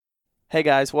Hey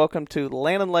guys, welcome to the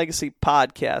Land and Legacy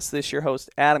Podcast. This is your host,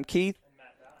 Adam Keith.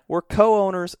 We're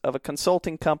co-owners of a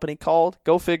consulting company called,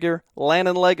 go figure, Land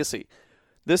and Legacy.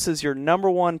 This is your number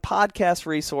one podcast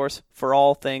resource for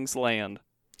all things land.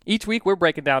 Each week we're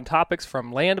breaking down topics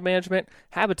from land management,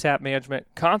 habitat management,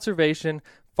 conservation,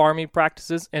 farming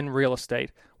practices, and real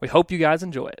estate. We hope you guys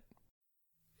enjoy it.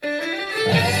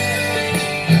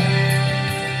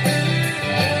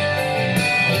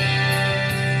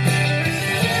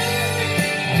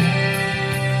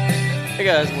 Hey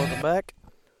guys, welcome back.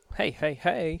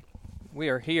 Hey. We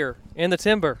are here in the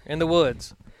timber, in the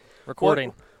woods,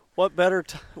 recording. What better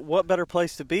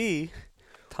place to be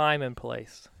Time and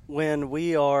place. when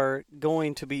we are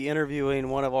going to be interviewing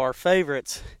one of our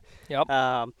favorites, Yep.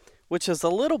 which is a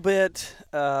little bit,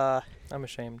 I'm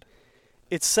ashamed.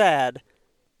 it's sad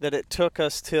that it took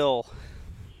us till,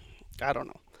 I don't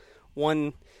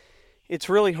know, it's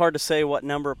really hard to say what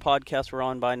number of podcasts we're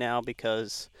on by now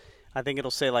because I think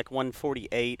it'll say like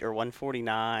 148 or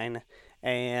 149,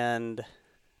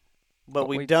 but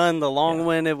we've done the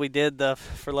long-winded, we did the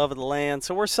For Love of the Land,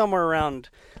 so we're somewhere around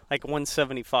like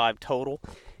 175 total.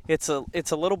 It's a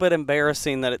little bit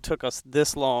embarrassing that it took us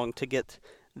this long to get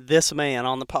this man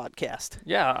on the podcast.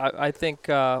 Yeah, I think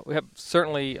we have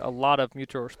certainly a lot of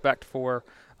mutual respect for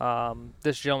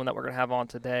this gentleman that we're going to have on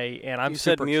today, and I'm You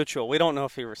said mutual. We don't know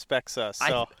if he respects us.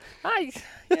 So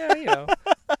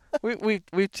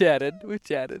we've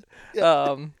chatted.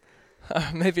 Yeah.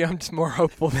 Maybe I'm just more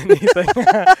hopeful than anything.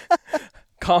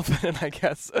 Confident, I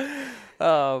guess.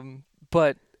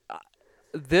 But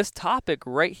this topic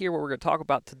right here, what we're going to talk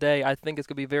about today, I think is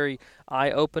going to be very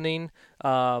eye-opening,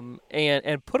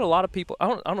 and put a lot of people, I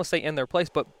don't want to say in their place,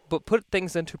 but put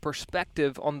things into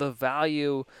perspective on the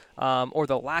value or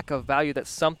the lack of value that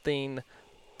something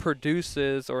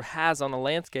produces or has on the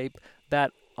landscape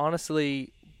that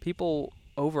honestly people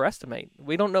overestimate.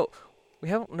 We don't know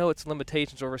its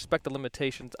limitations or respect the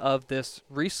limitations of this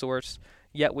resource,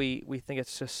 yet we think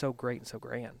it's just so great and so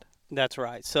grand. That's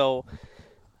right. So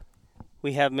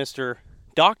we have Mr.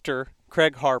 Dr.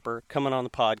 Craig Harper coming on the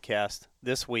podcast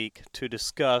this week to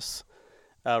discuss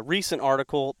a recent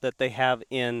article that they have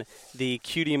in the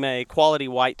QDMA Quality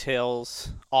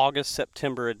Whitetails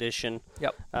August-September edition.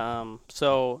 Yep.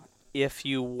 So if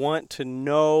you want to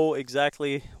know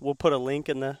exactly, we'll put a link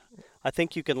I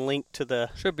think you can link to the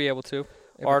Should be able to.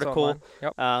 article.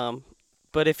 Yep.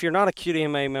 But if you're not a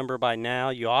QDMA member by now,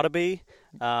 you ought to be.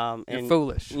 You're and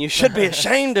foolish. You should be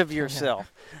ashamed of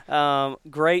yourself.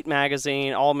 Great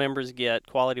magazine. All members get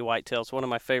Quality Whitetails. One of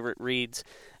my favorite reads,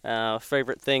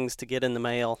 favorite things to get in the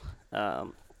mail.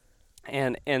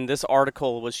 And this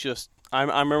article was just, I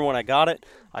remember when I got it,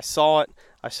 I saw it,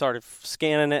 I started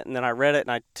scanning it, and then I read it,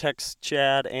 and I text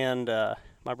Chad and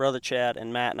my brother Chad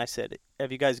and Matt, and I said,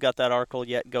 have you guys got that article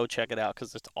yet? Go check it out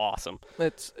because it's awesome.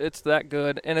 It's that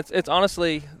good, and it's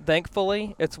honestly,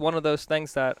 thankfully, it's one of those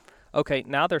things that, okay,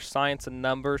 now there's science and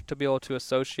numbers to be able to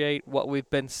associate what we've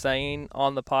been saying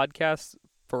on the podcast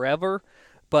forever,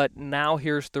 but now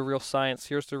here's the real science,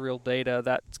 here's the real data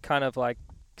that's kind of like,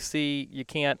 see, you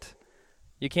can't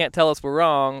tell us we're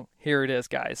wrong, here it is,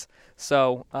 guys.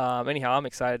 So anyhow, I'm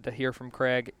excited to hear from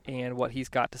Craig and what he's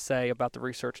got to say about the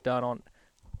research done on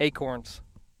acorns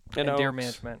and deer oaks.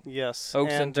 management. Yes.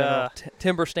 Oaks in general,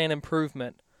 timber stand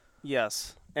improvement.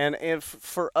 Yes. And if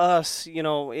for us,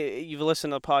 you've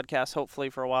listened to the podcast hopefully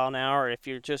for a while now, or if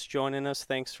you're just joining us,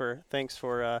 thanks for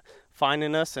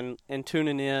finding us and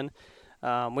tuning in.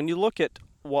 When you look at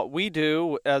what we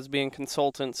do as being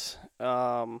consultants,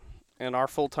 in our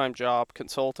full-time job,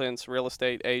 consultants, real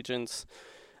estate agents,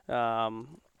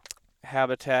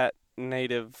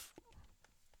 native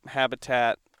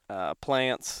habitat,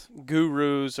 plants,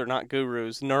 gurus or not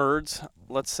gurus, nerds,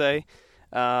 let's say.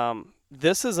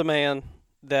 This is a man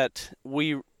that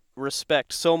we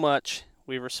respect so much.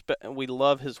 We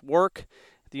love his work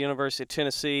at the University of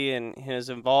Tennessee and his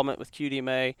involvement with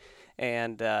QDMA,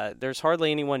 and there's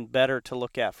hardly anyone better to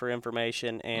look at for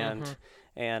information, and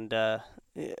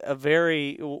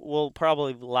we'll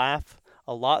probably laugh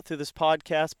a lot through this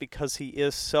podcast because he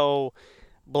is so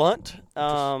blunt,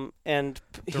 and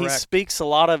he speaks a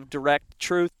lot of direct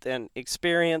truth and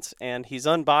experience, and he's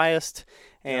unbiased,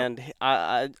 and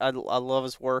I love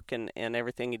his work and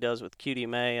everything he does with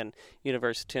QDMA and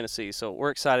University of Tennessee. So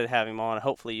we're excited to have him on.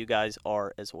 Hopefully you guys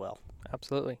are as well.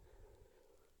 Absolutely.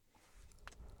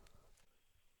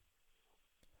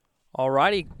 All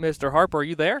righty, Mr. Harper, are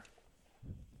you there?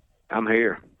 I'm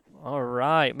here. All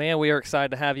right, man, we are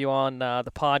excited to have you on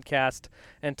the podcast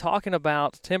and talking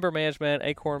about timber management,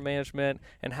 acorn management,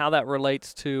 and how that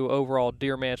relates to overall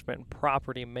deer management and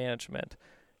property management.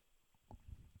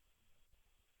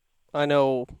 I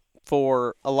know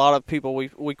for a lot of people,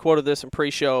 we quoted this in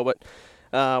pre-show, but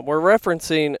we're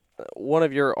referencing one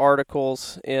of your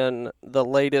articles in the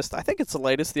latest, I think it's the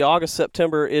latest, the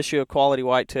August-September issue of Quality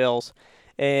Whitetails,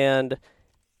 and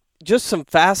just some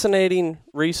fascinating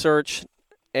research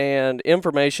and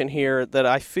information here that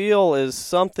I feel is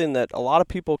something that a lot of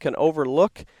people can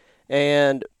overlook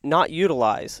and not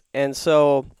utilize. And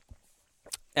so,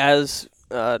 as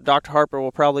Dr. Harper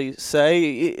will probably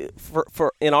say,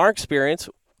 for in our experience,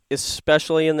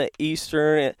 especially in the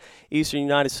eastern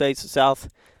United States and South,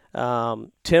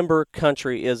 timber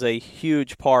country is a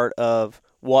huge part of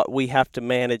what we have to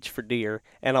manage for deer,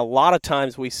 and a lot of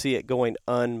times we see it going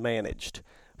unmanaged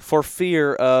for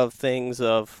fear of things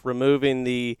of removing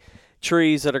the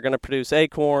trees that are going to produce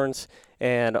acorns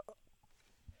and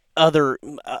other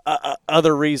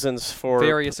reasons for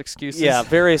various excuses. Yeah,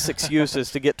 various excuses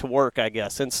to get to work, I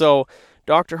guess. And so,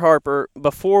 Dr. Harper,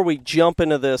 before we jump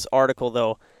into this article,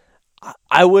 though,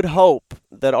 I would hope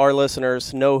that our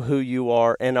listeners know who you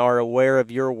are and are aware of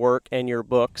your work and your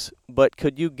books, but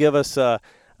could you give us a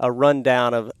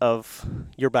rundown of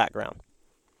your background?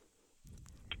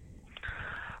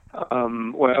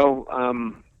 Well,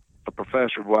 I'm a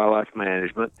professor of wildlife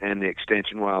management and the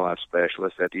extension wildlife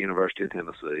specialist at the University of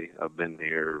Tennessee. I've been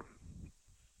here,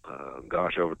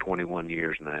 over 21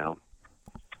 years now.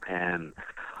 And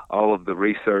all of the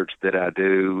research that I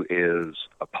do is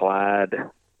applied,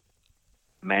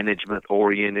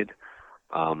 management-oriented.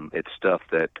 It's stuff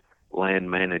that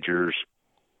land managers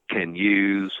can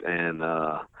use and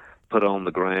put on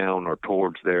the ground or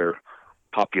towards their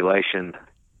population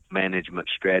management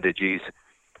strategies,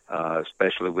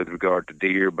 especially with regard to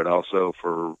deer, but also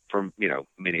for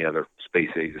many other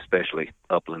species, especially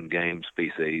upland game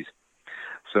species.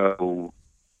 So,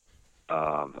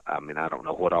 I don't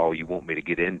know what all you want me to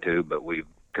get into, but we've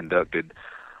conducted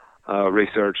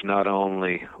research not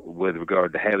only with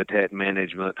regard to habitat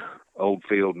management, old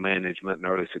field management, and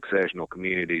early successional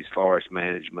communities, forest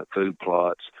management, food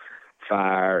plots,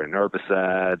 fire and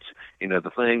herbicides,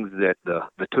 the things that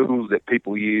the tools that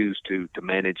people use to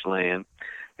manage land.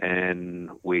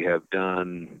 And we have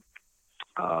done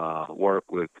work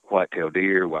with white-tailed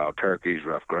deer, wild turkeys,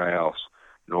 rough grouse,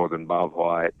 northern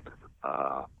bobwhite,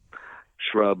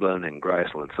 shrubland and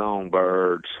grassland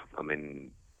songbirds.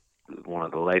 One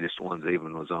of the latest ones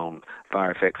even was on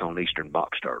fire effects on eastern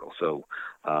box turtle. So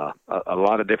a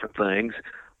lot of different things,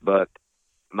 but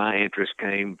my interest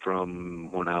came from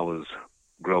when I was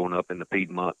growing up in the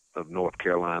Piedmont of North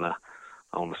Carolina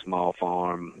on a small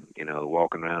farm,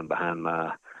 walking around behind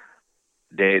my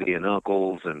daddy and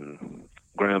uncles and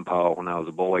grandpa when I was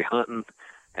a boy hunting,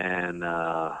 and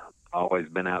always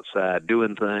been outside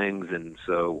doing things. And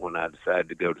so when I decided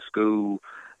to go to school,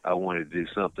 I wanted to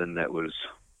do something that was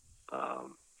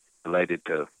related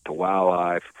to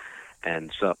wildlife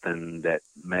and something that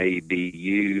may be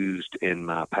used in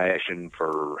my passion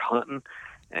for hunting.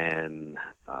 And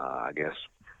I guess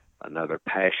another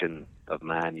passion of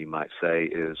mine, you might say,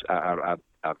 is I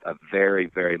very,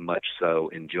 very much so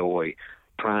enjoy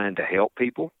trying to help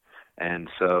people. And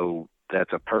so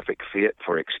that's a perfect fit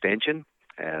for extension.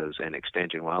 As an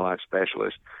extension wildlife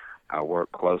specialist, I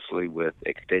work closely with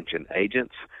extension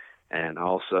agents and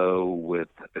also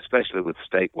especially with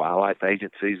state wildlife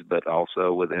agencies, but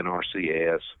also with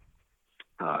NRCS,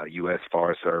 U.S.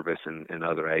 Forest Service, and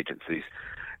other agencies,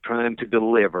 trying to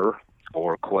deliver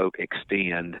or, quote,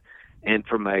 extend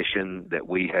information that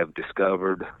we have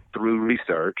discovered through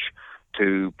research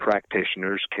to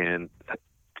practitioners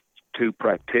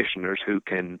who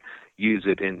can use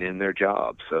it in their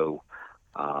jobs. So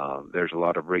there's a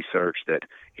lot of research that,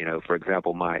 for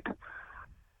example, might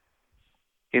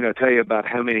tell you about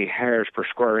how many hairs per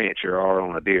square inch there are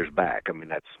on a deer's back.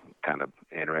 That's kind of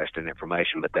interesting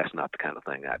information, but that's not the kind of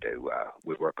thing I do.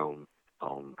 We work on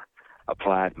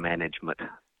applied management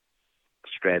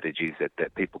strategies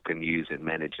that people can use in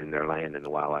managing their land and the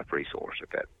wildlife resource,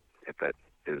 if that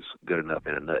is good enough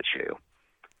in a nutshell.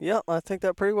 Yeah, I think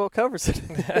that pretty well covers it.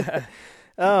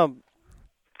 Fun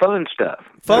stuff.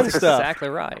 Fun stuff. Exactly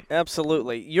right.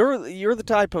 Absolutely. You're the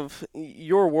type of,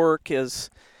 your work is,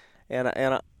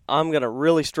 and I'm going to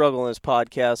really struggle in this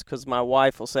podcast because my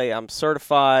wife will say I'm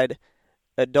certified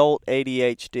adult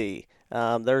ADHD.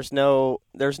 There's no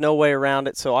way around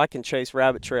it, so I can chase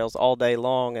rabbit trails all day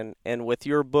long. And with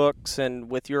your books and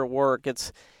with your work,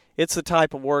 it's the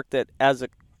type of work that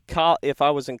if I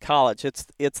was in college,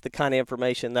 it's the kind of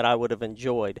information that I would have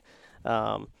enjoyed.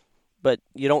 But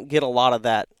you don't get a lot of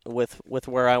that with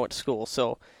where I went to school.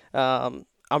 So I'm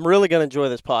really going to enjoy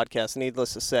this podcast,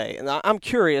 needless to say. And I'm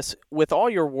curious, with all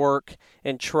your work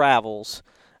and travels,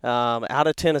 out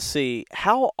of Tennessee.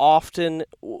 How often,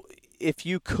 if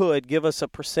you could give us a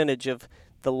percentage of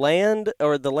the land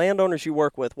or the landowners you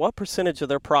work with, what percentage of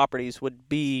their properties would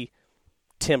be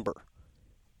timber?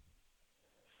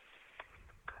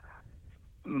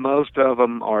 Most of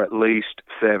them are at least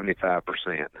 75%.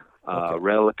 Okay.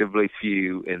 Relatively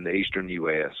few in the eastern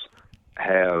U.S.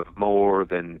 have more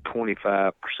than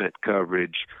 25%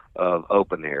 coverage of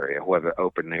open area, whether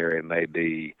open area may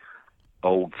be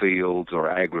old fields or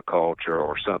agriculture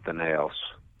or something else.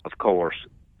 Of course,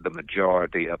 the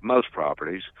majority of most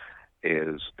properties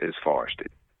is forested.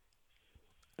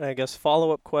 I guess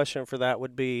follow-up question for that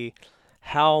would be,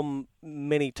 how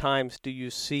many times do you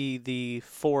see the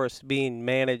forest being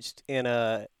managed in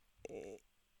a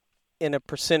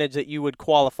percentage that you would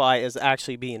qualify as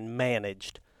actually being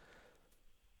managed?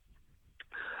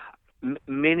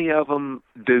 Many of them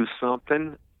do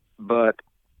something, but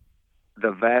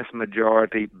the vast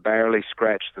majority barely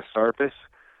scratch the surface.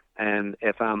 And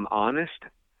if I'm honest,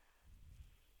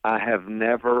 I have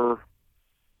never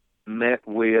met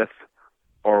with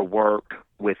or worked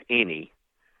with any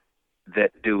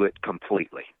that do it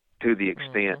completely to the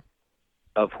extent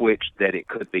of which that it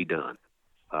could be done.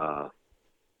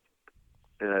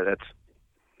 That's,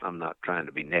 I'm not trying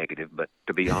to be negative, but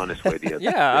to be honest with you,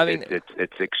 Yeah,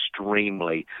 it's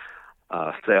extremely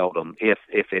seldom, if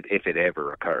it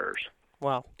ever occurs.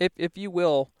 Wow. if you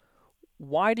will,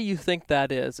 why do you think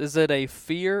that is? Is it a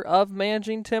fear of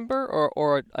managing timber,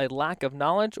 or a lack of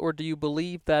knowledge, or do you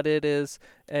believe that it is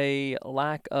a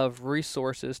lack of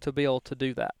resources to be able to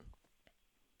do that?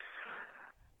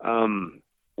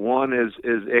 One is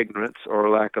ignorance or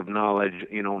lack of knowledge,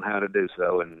 on how to do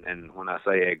so. And when I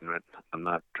say ignorant, I'm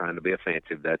not trying to be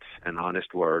offensive. That's an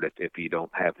honest word. If you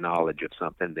don't have knowledge of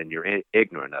something, then you're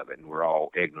ignorant of it. And we're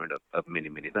all ignorant of many,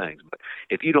 many things. But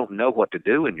if you don't know what to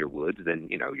do in your woods, then,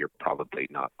 you're probably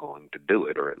not going to do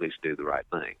it, or at least do the right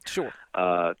thing. Sure.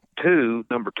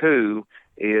 Number two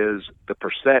is the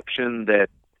perception that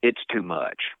it's too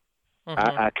much.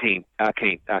 I can't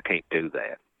do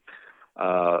that.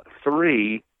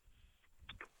 Three,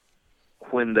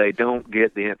 when they don't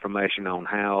get the information on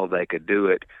how they could do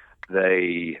it,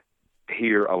 they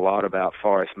hear a lot about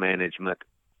forest management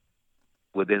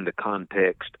within the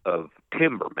context of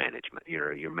timber management.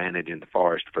 You're managing the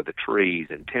forest for the trees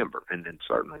and timber, and then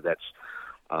certainly that's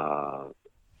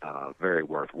very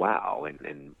worthwhile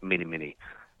in many, many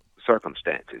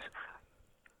circumstances.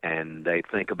 And they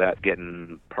think about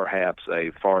getting perhaps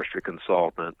a forestry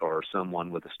consultant or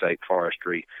someone with a state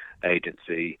forestry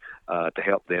agency to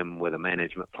help them with a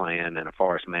management plan and a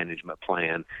forest management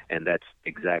plan, and that's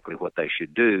exactly what they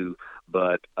should do.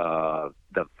 But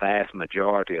the vast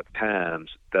majority of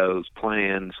times, those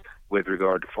plans with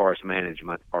regard to forest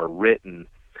management are written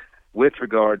with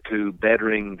regard to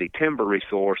bettering the timber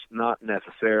resource, not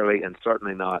necessarily and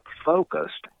certainly not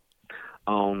focused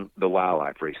on the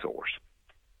wildlife resource.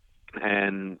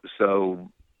 And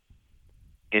so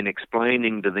in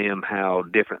explaining to them how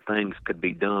different things could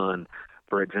be done,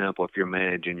 for example, if you're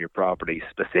managing your property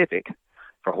specific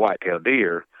for white-tailed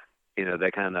deer,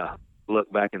 they kind of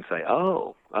look back and say,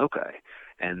 oh, okay.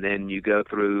 And then you go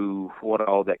through what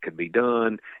all that could be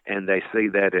done, and they see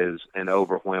that as an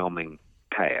overwhelming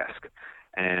task.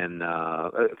 And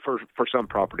for some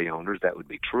property owners, that would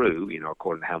be true,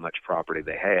 according to how much property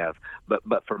they have.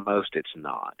 But for most, it's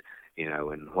not.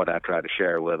 And what I try to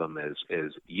share with them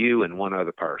is you and one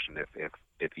other person.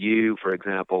 If you, for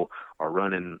example, are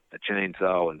running a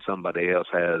chainsaw and somebody else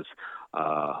has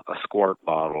a squirt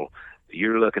bottle,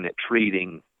 you're looking at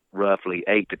treating roughly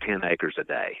 8 to 10 acres a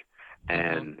day.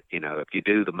 And if you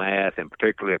do the math, and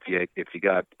particularly if you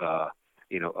got a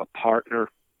partner,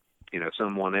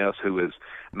 someone else who is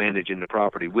managing the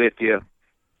property with you,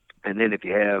 and then if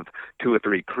you have 2 or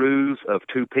 3 crews of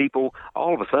 2 people,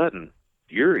 all of a sudden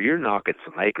you're knocking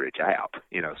some acreage out,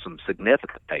 some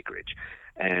significant acreage,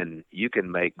 and you can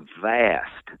make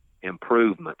vast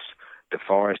improvements to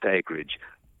forest acreage,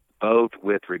 both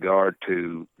with regard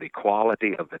to the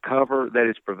quality of the cover that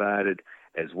is provided,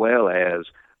 as well as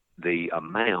the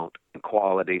amount and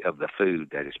quality of the food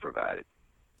that is provided.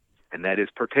 And that is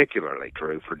particularly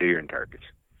true for deer and turkeys.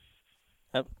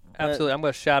 Absolutely. I'm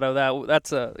going to shadow that.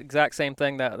 That's the exact same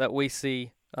thing that we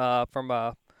see from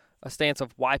a stance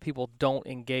of why people don't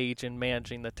engage in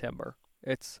managing the timber.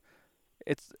 It's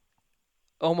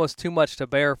almost too much to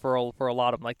bear for a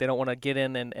lot of them. Like, they don't want to get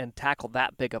in and tackle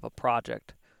that big of a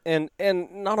project. And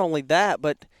not only that,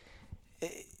 but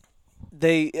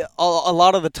a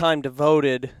lot of the time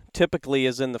devoted typically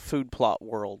is in the food plot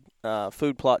world,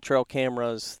 food plot, trail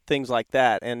cameras, things like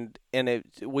that. And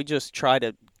we just try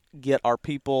to get our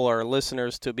people, our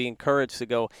listeners, to be encouraged to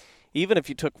go, even if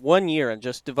you took 1 year and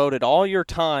just devoted all your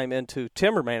time into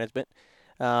timber management,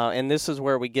 and this is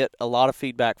where we get a lot of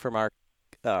feedback from our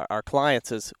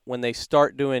clients, is when they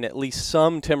start doing at least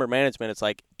some timber management, it's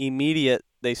like immediate.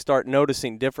 They start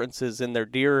noticing differences in their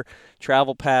deer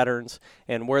travel patterns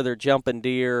and where they're jumping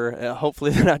deer.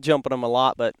 Hopefully they're not jumping them a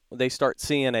lot, but they start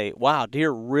seeing wow, deer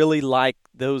really like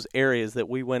those areas that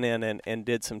we went in and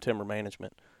did some timber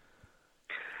management.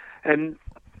 And,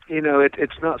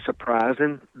 it's not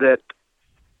surprising that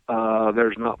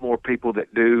there's not more people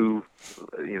that do,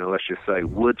 let's just say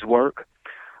woods work,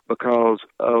 because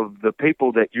of the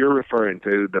people that you're referring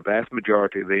to, the vast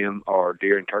majority of them are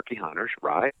deer and turkey hunters,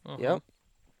 right? Yep.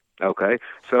 Okay.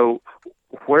 So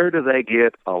where do they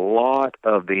get a lot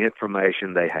of the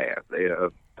information they have?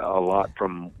 A lot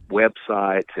from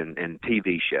websites and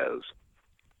TV shows.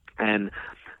 And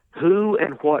who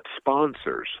and what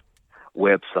sponsors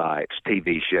websites,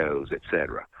 TV shows,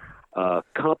 etc.?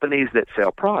 Companies that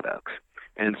sell products.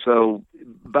 And so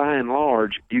by and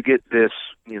large, you get this,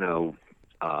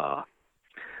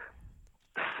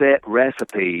 set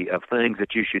recipe of things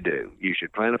that you should do. You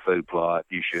should plant a food plot.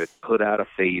 You should put out a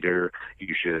feeder.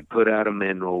 You should put out a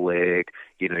mineral lick.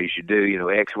 You should do,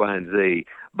 X, Y, and Z.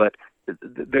 But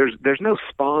there's no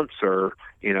sponsor.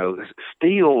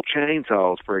 Steel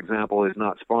chainsaws, for example, is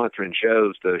not sponsoring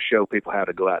shows to show people how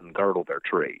to go out and girdle their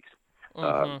trees.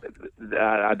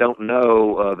 I don't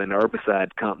know of an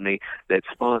herbicide company that's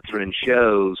sponsoring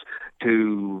shows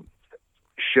to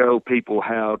show people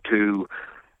how to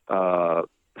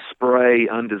spray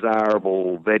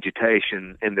undesirable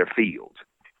vegetation in their fields.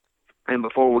 And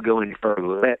before we go any further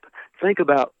with that, think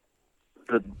about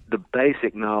the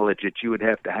basic knowledge that you would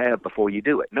have to have before you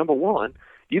do it. Number one,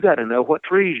 you got to know what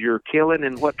trees you're killing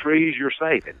and what trees you're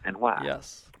saving and why.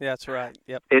 Yes, that's right.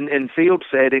 Yep. In field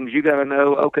settings, you got to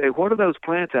know, okay, what are those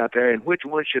plants out there, and which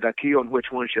ones should I kill and which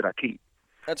ones should I keep?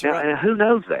 That's now, right. And who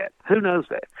knows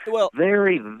that? Well,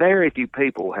 very, very few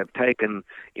people have taken,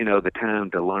 the time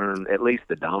to learn at least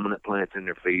the dominant plants in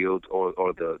their fields or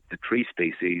the tree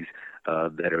species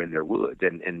that are in their woods.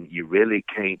 And you really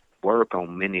can't work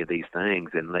on many of these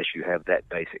things unless you have that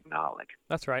basic knowledge.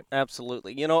 That's right.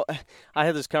 Absolutely. I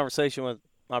had this conversation with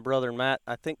my brother and Matt,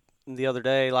 I think the other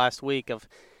day, last week, of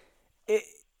it,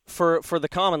 for the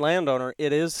common landowner,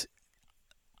 it is,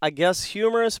 I guess,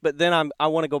 humorous, but then I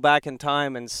want to go back in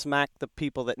time and smack the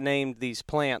people that named these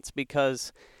plants,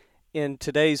 because in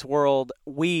today's world,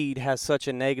 weed has such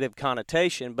a negative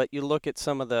connotation. But you look at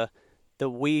some of the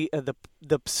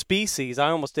species. I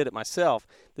almost did it myself.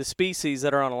 The species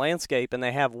that are on a landscape and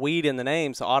they have weed in the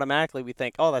name, so automatically we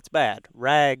think, oh, that's bad.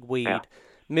 Ragweed,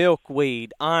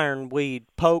 milkweed, ironweed,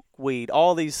 pokeweed,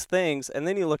 all these things. And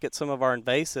then you look at some of our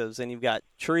invasives, and you've got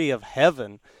tree of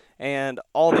heaven and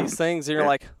all these things, and you're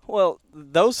like, well,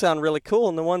 those sound really cool,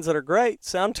 and the ones that are great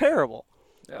sound terrible.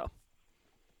 Yeah.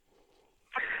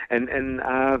 And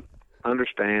I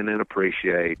understand and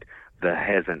appreciate the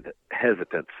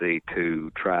hesitancy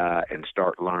to try and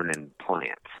start learning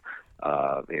plants,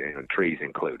 trees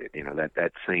included.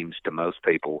 That seems to most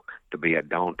people to be a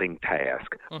daunting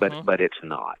task, but it's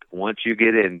not. Once you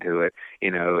get into it,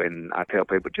 and I tell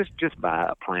people, just buy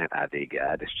a plant ID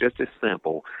guide. It's just as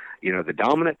simple. The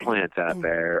dominant plants out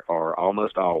there are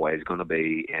almost always going to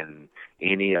be in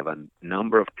any of a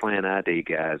number of plant ID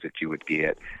guides that you would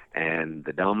get, and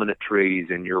the dominant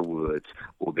trees in your woods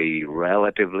will be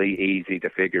relatively easy to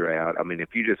figure out. I mean,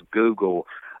 if you just Google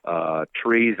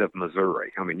trees of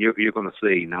Missouri, you're going to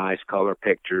see nice color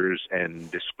pictures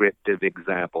and descriptive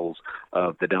examples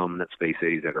of the dominant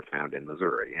species that are found in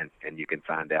Missouri, and you can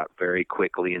find out very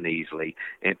quickly and easily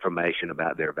information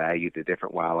about their value to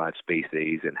different wildlife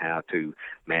species and how to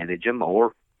manage them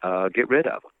or get rid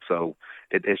of them. So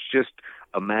it's just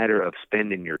a matter of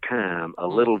spending your time a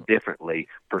little differently,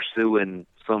 pursuing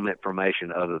some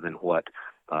information other than what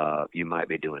you might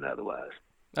be doing otherwise.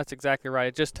 That's exactly right.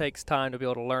 It just takes time to be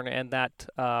able to learn it, and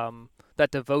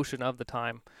that devotion of the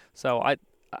time. So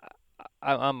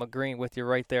I'm agreeing with you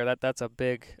right there. That's a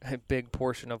big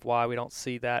portion of why we don't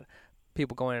see that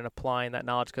people going and applying that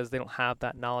knowledge, because they don't have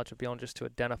that knowledge of being able just to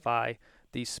identify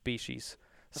these species.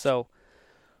 So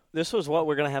this was what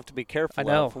we're going to have to be careful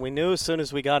of. We knew as soon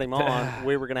as we got him on,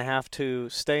 we were going to have to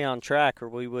stay on track, or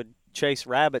we would chase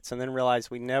rabbits and then realize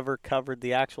we never covered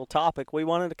the actual topic we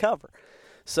wanted to cover.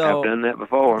 So I've done that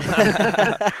before.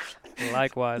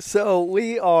 Likewise. So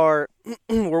we're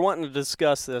wanting to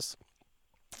discuss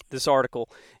this article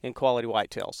in Quality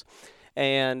Whitetails,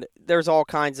 and there's all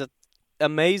kinds of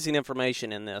amazing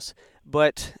information in this.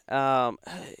 But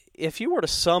if you were to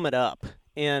sum it up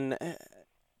in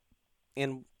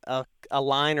a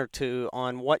line or two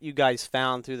on what you guys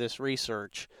found through this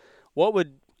research, what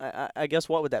would I guess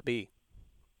what would that be?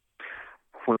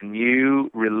 When you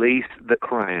release the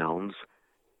crowns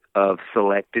of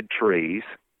selected trees,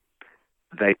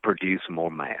 they produce more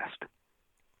mast.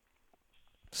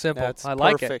 Simple. That's I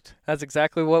like perfect. it. That's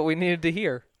exactly what we needed to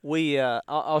hear.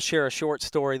 I'll share a short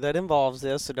story that involves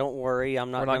this, so don't worry.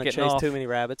 I'm not going to chase too many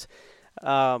rabbits.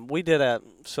 We did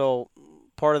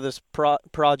part of this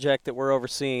project that we're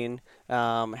overseeing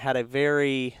had a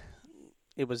very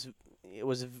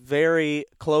very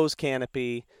closed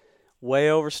canopy, way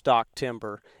overstocked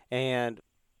timber, and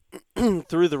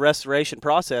through the restoration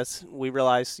process, we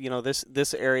realized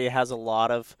this area has a lot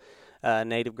of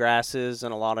native grasses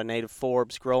and a lot of native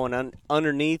forbs growing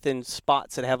underneath in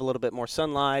spots that have a little bit more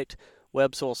sunlight.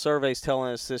 Web Soil Survey's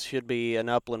telling us this should be an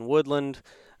upland woodland.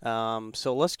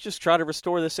 So let's just try to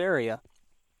restore this area.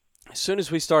 As soon as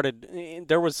we started,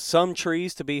 there was some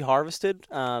trees to be harvested,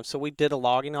 so we did a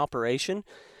logging operation.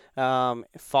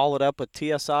 Followed up with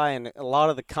TSI, and a lot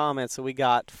of the comments that we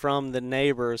got from the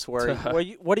neighbors were,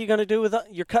 what are you going to do with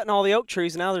you're cutting all the oak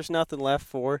trees, now there's nothing left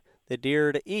for the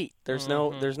deer to eat. There's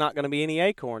there's not going to be any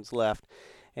acorns left.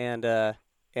 And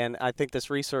I think this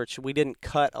research, we didn't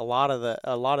cut a lot of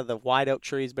the white oak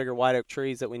trees, bigger white oak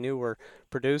trees that we knew were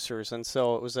producers. And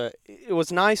so it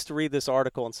was nice to read this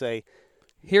article and say,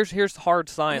 here's hard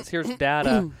science, here's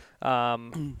data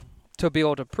to be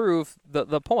able to prove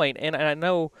the point. And I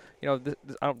know, this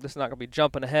is not going to be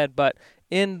jumping ahead, but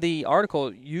in the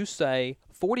article you say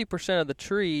 40% of the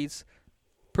trees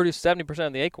produce 70%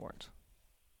 of the acorns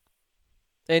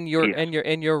in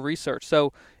your research.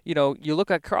 So you look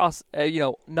across,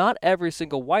 not every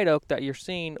single white oak that you're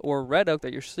seeing or red oak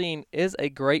that you're seeing is a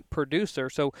great producer.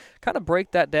 So kind of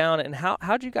break that down, and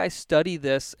how'd you guys study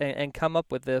this and come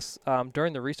up with this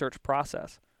during the research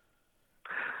process?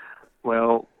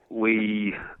 Well,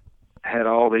 we had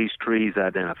all these trees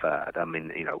identified. I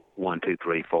mean, 1, 2,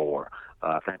 3, 4.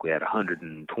 I think we had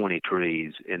 120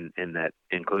 trees in that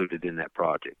included in that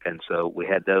project, and so we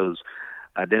had those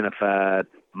identified,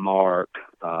 marked,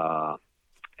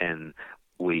 and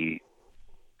we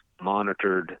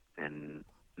monitored and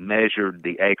measured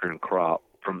the acorn crop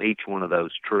from each one of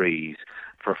those trees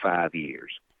for 5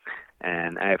 years.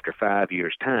 And after 5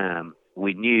 years' time,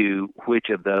 we knew which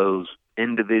of those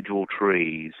individual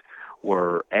trees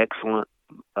were excellent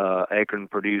acorn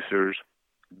producers,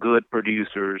 good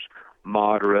producers,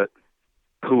 moderate,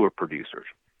 poor producers.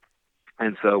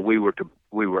 And so we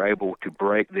were able to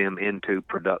break them into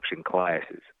production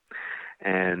classes.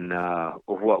 And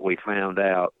what we found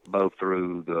out, both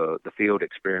through the field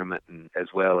experiment and as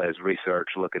well as research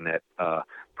looking at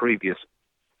previous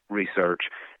research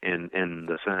in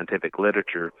the scientific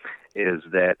literature, is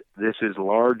that this is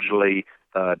largely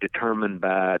determined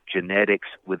by genetics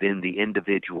within the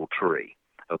individual tree.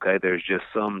 Okay, there's just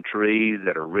some trees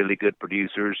that are really good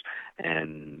producers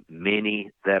and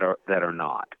many that are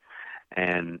not.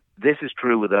 And this is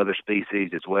true with other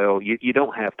species as well. You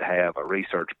don't have to have a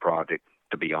research project,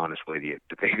 to be honest with you,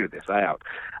 to figure this out.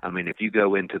 I mean, if you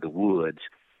go into the woods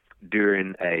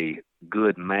during a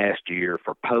good mast year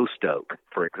for post oak,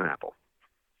 for example,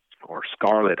 or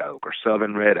scarlet oak, or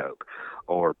southern red oak,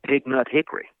 or pignut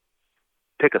hickory,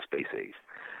 pick a species,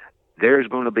 there's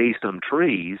going to be some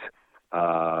trees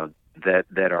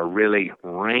that are really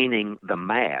reigning the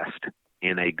mast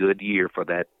in a good year for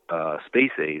that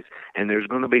species, and there's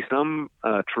going to be some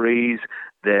trees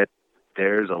that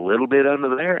there's a little bit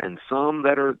under there, and some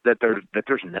that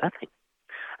there's nothing.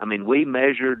 I mean, we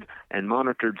measured and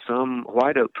monitored some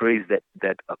white oak trees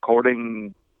that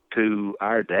according to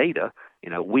our data,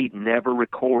 we never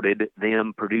recorded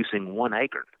them producing 1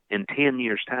 acorn in 10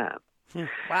 years' time.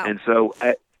 Wow! And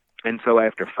so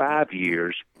after 5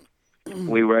 years,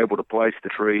 we were able to place the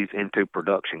trees into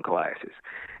production classes.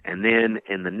 And then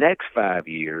in the next 5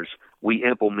 years, we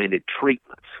implemented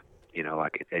treatments.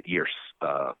 Like at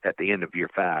the end of year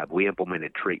 5, we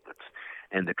implemented treatments.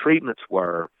 And the treatments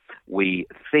were, we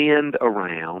thinned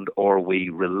around or we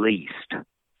released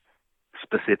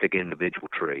specific individual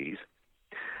trees.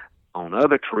 On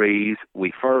other trees,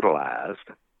 we fertilized.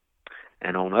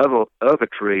 And on other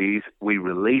trees, we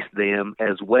released them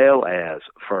as well as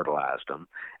fertilized them.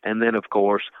 And then, of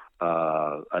course,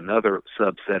 another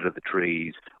subset of the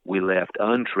trees we left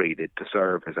untreated to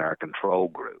serve as our control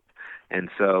group. And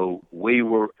so we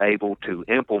were able to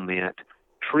implement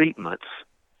treatments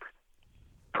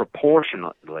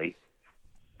proportionately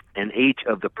in each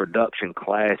of the production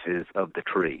classes of the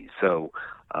trees. So,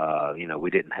 we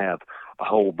didn't have a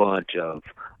whole bunch of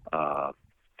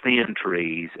thin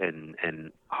trees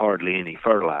and hardly any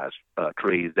fertilized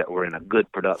trees that were in a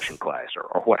good production class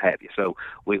or what have you. So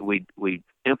we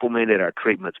implemented our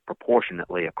treatments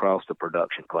proportionately across the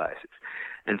production classes.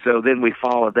 And so then we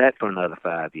followed that for another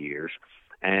 5 years.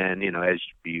 And, as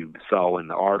you saw in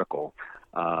the article,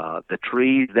 the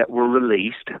trees that were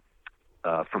released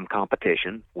from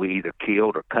competition, we either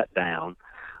killed or cut down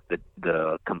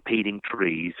the competing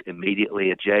trees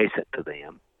immediately adjacent to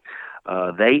them.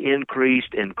 They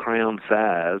increased in crown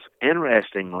size,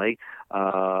 interestingly,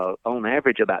 on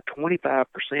average about 25%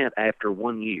 after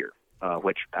 1 year,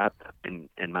 which, in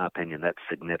my opinion, that's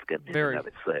significant in and of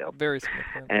itself. Very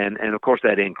significant. And of course,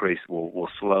 that increase will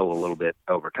slow a little bit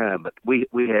over time. But we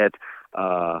had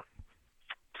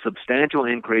substantial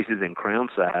increases in crown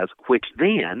size, which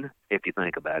then, if you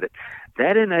think about it,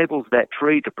 that enables that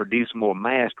tree to produce more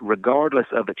mast regardless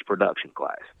of its production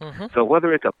class. Mm-hmm. So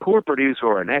whether it's a poor producer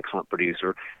or an excellent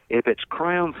producer, if its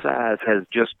crown size has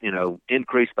just,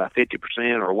 increased by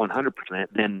 50% or 100%,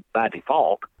 then by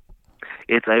default,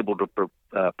 it's able to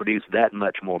produce that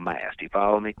much more mast. You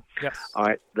follow me? Yes. All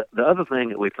right. The other thing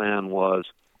that we found was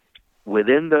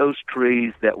within those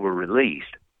trees that were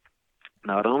released,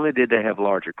 not only did they have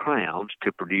larger crowns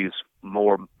to produce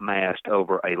more mast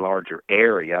over a larger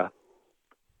area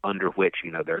under which,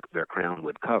 their crown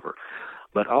would cover,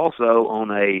 but also on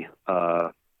a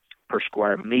per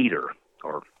square meter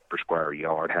or per square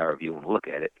yard, however you want to look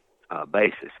at it,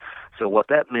 basis. So what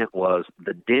that meant was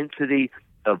the density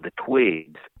of the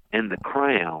twigs and the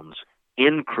crowns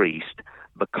increased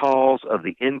because of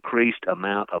the increased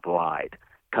amount of light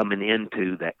coming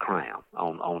into that crown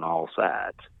on all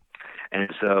sides. And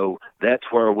so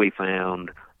that's where we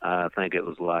found, I think it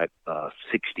was like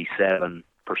 67%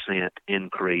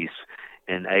 increase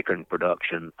in acorn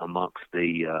production amongst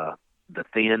the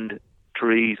thinned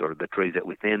trees, or the trees that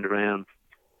we thinned around.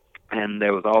 And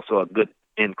there was also a good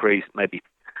increase, maybe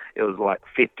it was like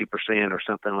 50% or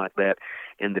something like that,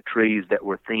 in the trees that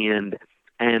were thinned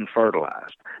and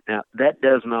fertilized. Now, that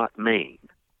does not mean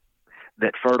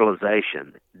that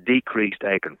fertilization decreased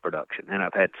acorn production, and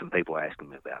I've had some people asking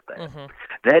me about that. Mm-hmm.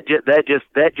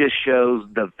 That just shows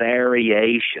the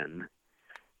variation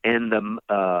in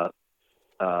the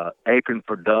acorn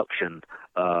production,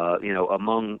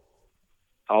 among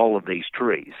all of these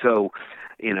trees. So,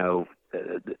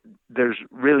 there's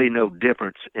really no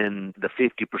difference in the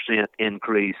 50%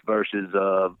 increase versus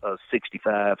a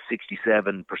 65,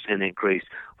 67% increase.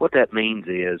 What that means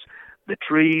is the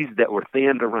trees that were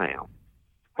thinned around,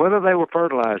 whether they were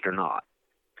fertilized or not,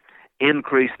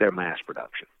 increased their mass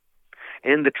production.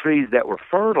 In the trees that were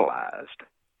fertilized,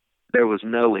 there was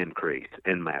no increase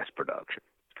in mass production.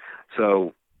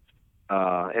 So,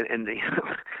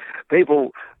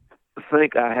 people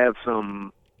think I have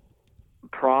some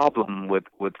problem with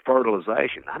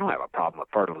fertilization. I don't have a problem with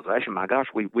fertilization. My gosh,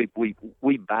 we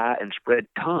buy and spread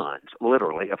tons,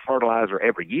 literally, of fertilizer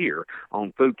every year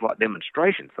on food plot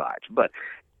demonstration sites. But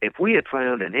if we had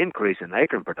found an increase in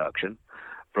acorn production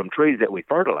from trees that we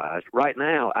fertilized, right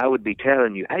now I would be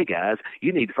telling you, hey guys,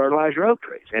 you need to fertilize your oak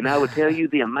trees. And I would tell you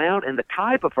the amount and the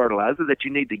type of fertilizer that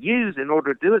you need to use in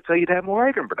order to do it so you'd have more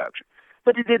acorn production.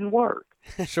 But it didn't work.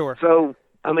 Sure. So,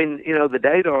 the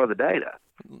data are the data.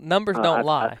 Numbers don't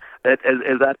lie. As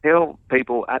I tell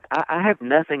people, I have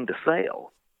nothing to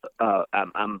sell.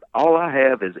 All I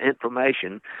have is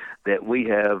information that we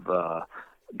have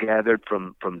gathered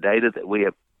from data that we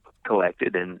have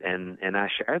collected, and I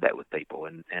share that with people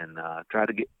and try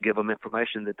to give them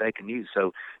information that they can use.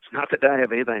 So it's not that I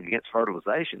have anything against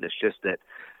fertilization. It's just that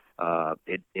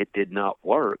it did not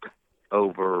work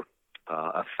over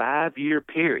a 5-year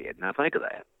period. Now think of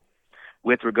that,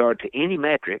 with regard to any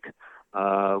metric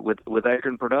with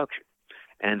acorn production.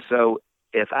 And so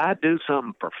if I do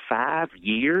something for 5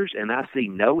 years and I see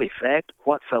no effect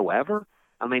whatsoever,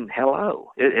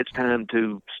 hello, it's time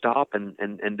to stop and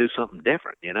do something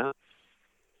different,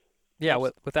 Yeah,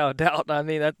 without a doubt.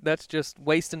 That's just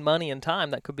wasting money and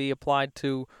time that could be applied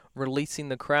to releasing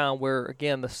the crown, where,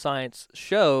 again, the science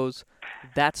shows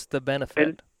that's the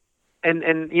benefit. And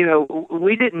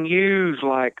we didn't use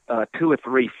like 2 or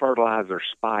 3 fertilizer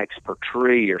spikes per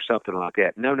tree or something like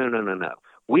that. No.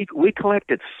 We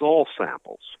collected soil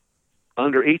samples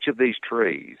under each of these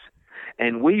trees,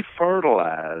 and we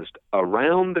fertilized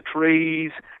around the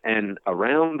trees and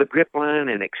around the drip line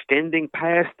and extending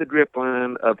past the drip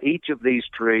line of each of these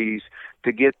trees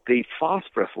to get the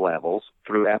phosphorus levels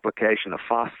through application of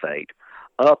phosphate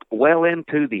up well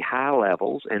into the high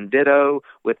levels, and ditto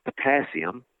with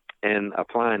potassium and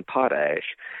applying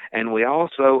potash. And we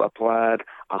also applied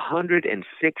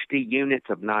 160 units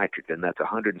of nitrogen. That's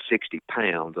 160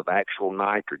 pounds of actual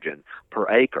nitrogen per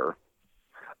acre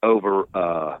over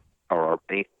or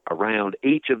around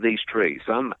each of these trees.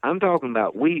 So I'm talking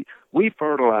about we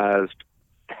fertilized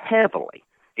heavily.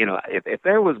 You know, if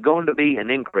there was going to be an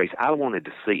increase, I wanted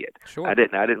to see it. Sure. I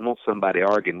didn't want somebody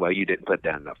arguing, well, you didn't put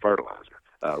down enough fertilizer.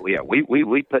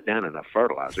 We put down enough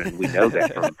fertilizer, and we know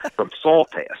that from soil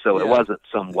tests. So it wasn't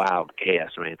some wild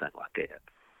guess or anything like that.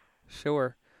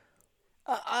 Sure.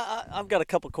 I've got a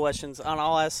couple questions, and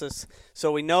I'll ask this.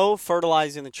 So we know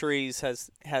fertilizing the trees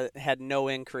has had no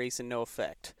increase and no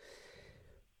effect.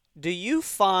 Do you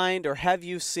find, or have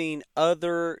you seen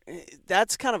other?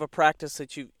 That's kind of a practice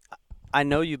that I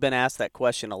know you've been asked that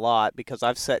question a lot because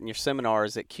I've sat in your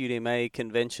seminars at QDMA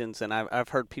conventions, and I've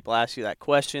heard people ask you that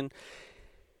question.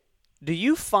 Do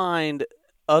you find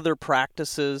other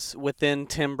practices within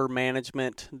timber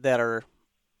management that are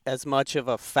as much of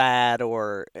a fad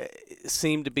or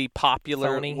seem to be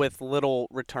popular with little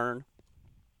return?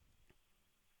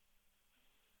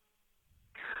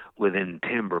 Within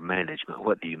timber management,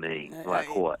 what do you mean?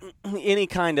 Like what? Any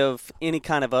kind of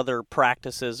other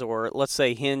practices, or let's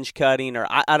say hinge cutting, or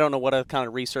I don't know what other kind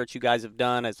of research you guys have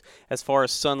done as far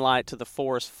as sunlight to the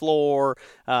forest floor,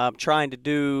 trying to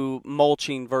do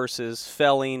mulching versus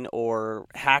felling, or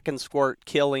hack and squirt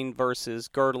killing versus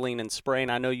girdling and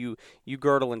spraying. I know you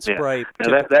girdle and spray.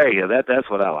 Now there you go. That's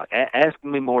what I like. Ask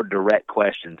me more direct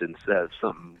questions instead of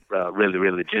something really,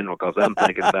 really general, because I'm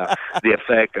thinking about the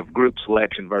effect of group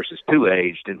selection versus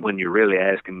two-aged, and when you're really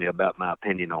asking me about my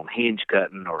opinion on hinge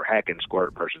cutting or hack and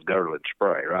squirt versus girdle and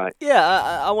spray, right?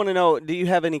 Yeah, I want to know, do you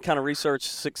have any kind of research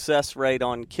success rate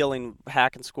on killing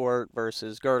hack and squirt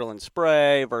versus girdle and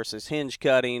spray versus hinge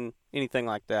cutting, anything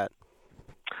like that?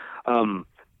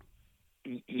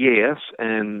 Yes,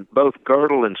 and both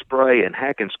girdle and spray and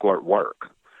hack and squirt work.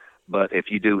 But if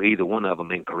you do either one of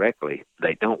them incorrectly,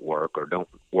 they don't work, or don't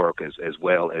work as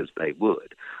well as they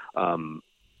would.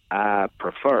 I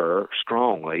prefer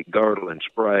strongly girdle and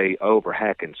spray over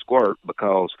hack and squirt,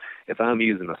 because if I'm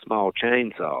using a small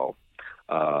chainsaw,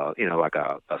 like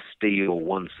a Stihl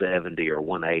 170 or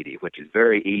 180, which is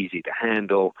very easy to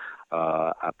handle,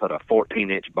 I put a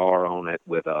 14-inch bar on it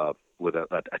with a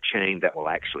chain that will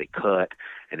actually cut,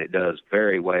 and it does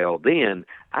very well. Then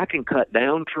I can cut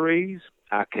down trees,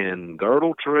 I can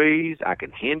girdle trees, I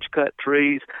can hinge cut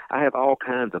trees. I have all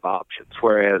kinds of options.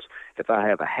 Whereas if I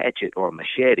have a hatchet or a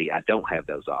machete, I don't have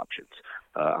those options.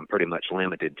 I'm pretty much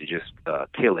limited to just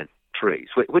killing trees,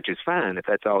 which is fine if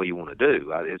that's all you want to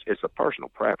do. It's a personal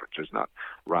preference. There's not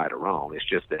right or wrong. It's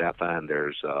just that I find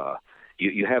there's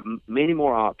you have many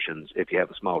more options if you have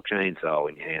a small chainsaw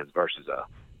in your hands versus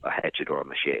a hatchet or a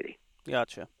machete.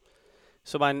 Gotcha.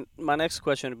 So my next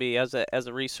question would be, as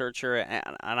a researcher,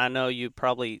 and I know you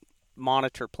probably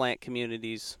monitor plant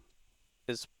communities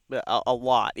is a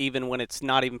lot, even when it's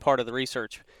not even part of the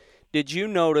research. Did you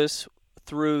notice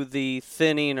through the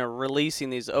thinning or releasing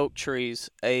these oak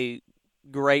trees a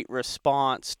great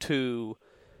response to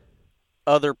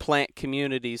other plant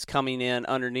communities coming in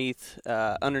underneath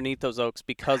those oaks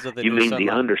because of the You new mean sunlight?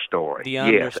 the understory? The Yes,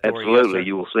 understory, absolutely. yes,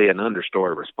 you will see an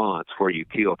understory response where you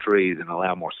kill trees and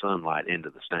allow more sunlight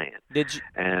into the stand. Did you?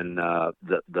 And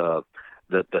the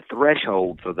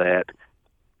threshold for that,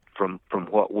 from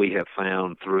what we have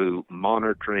found through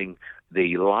monitoring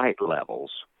the light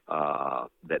levels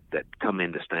that come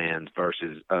into stands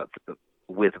versus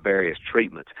with various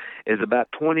treatments, is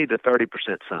about 20 to 30%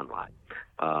 sunlight.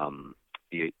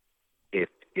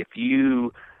 If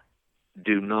you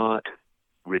do not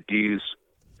reduce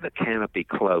the canopy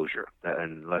closure,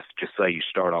 and let's just say you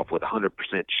start off with 100%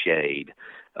 shade,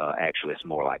 actually it's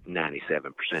more like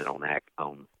 97%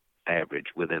 on average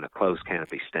within a closed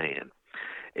canopy stand.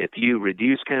 If you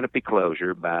reduce canopy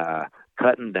closure by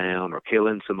cutting down or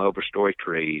killing some overstory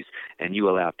trees, and you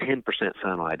allow 10%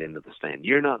 sunlight into the stand,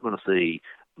 you're not going to see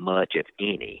much, if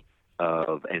any,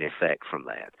 of an effect from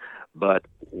that. But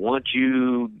once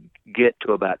you get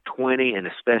to about 20 and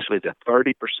especially to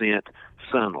 30%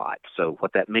 sunlight, so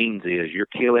what that means is you're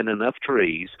killing enough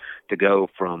trees to go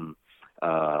from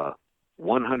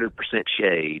 100%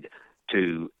 shade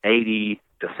to 80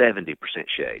 to 70%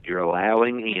 shade. You're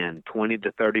allowing in 20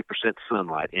 to 30%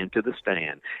 sunlight into the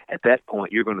stand. At that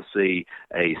point, you're going to see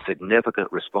a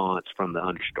significant response from the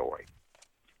understory.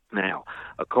 Now,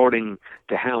 according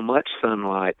to how much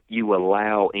sunlight you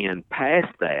allow in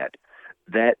past that,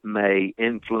 that may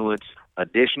influence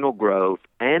additional growth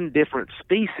and different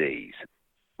species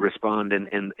responding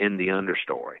in the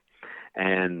understory.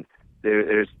 And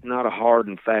there's not a hard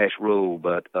and fast rule,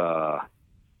 but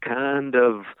kind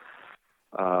of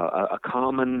a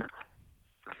common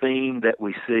theme that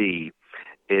we see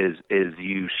is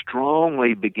you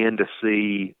strongly begin to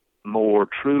see more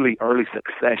truly early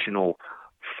successional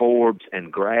forbs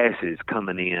and grasses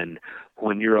coming in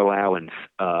when you're allowing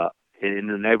in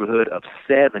the neighborhood of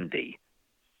 70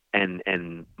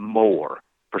 and more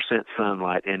percent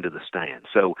sunlight into the stand.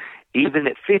 So even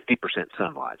at 50%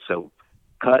 sunlight, so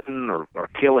cutting or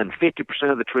killing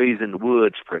 50% of the trees in the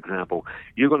woods, for example,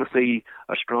 you're going to see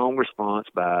a strong response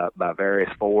by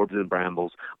various forbs and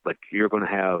brambles, but you're going to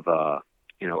have a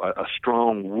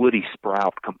strong woody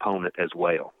sprout component as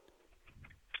well.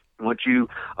 Once you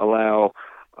allow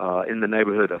in the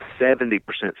neighborhood of 70%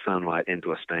 sunlight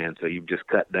into a stand, so you've just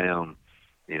cut down,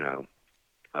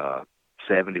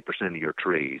 70% of your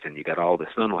trees, and you got all the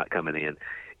sunlight coming in,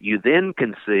 you then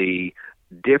can see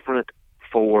different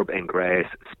forb and grass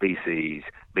species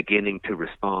beginning to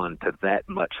respond to that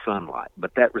much sunlight.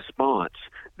 But that response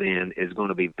then is going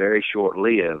to be very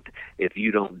short-lived if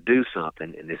you don't do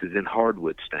something, and this is in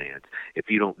hardwood stands, if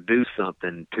you don't do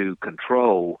something to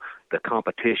control the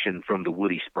competition from the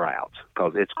woody sprouts,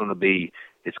 because it's going to be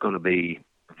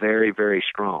very, very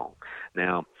strong.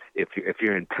 Now, if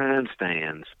you're in pine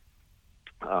stands,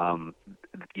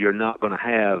 you're not going to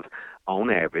have, on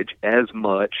average, as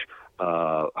much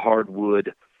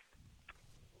hardwood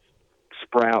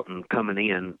sprouting coming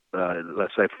in.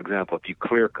 Let's say, for example, if you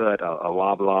clear cut a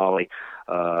loblolly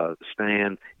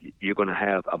stand, you're going to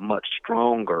have a much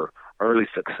stronger early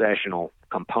successional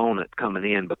component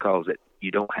coming in because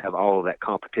you don't have all of that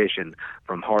competition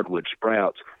from hardwood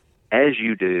sprouts as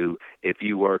you do if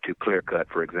you were to clear cut,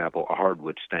 for example, a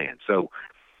hardwood stand. So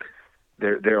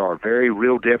there are very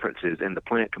real differences in the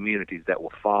plant communities that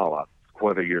will follow,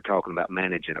 whether you're talking about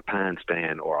managing a pine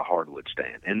stand or a hardwood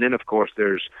stand. And then, of course,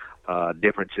 there's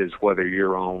differences whether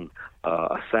you're on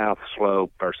a south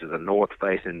slope versus a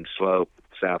north-facing slope,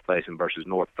 south-facing versus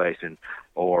north-facing,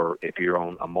 or if you're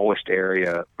on a moist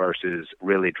area versus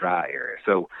really dry area.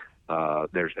 So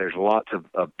there's lots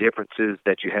of differences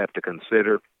that you have to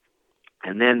consider.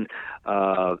 And then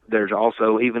there's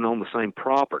also, even on the same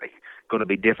property, going to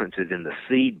be differences in the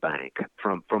seed bank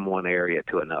from one area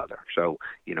to another. So,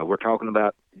 we're talking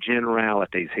about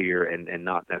generalities here and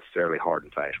not necessarily hard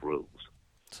and fast rules.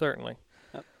 Certainly.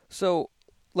 So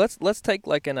let's take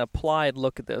like an applied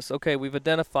look at this. Okay, we've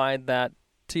identified that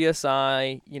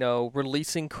TSI,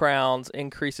 releasing crowns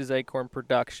increases acorn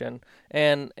production,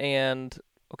 and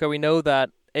okay, we know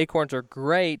that acorns are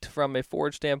great from a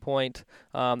forage standpoint.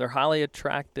 They're highly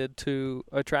attractive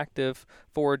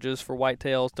forages for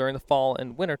whitetails during the fall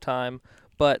and wintertime,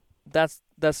 but that's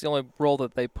the only role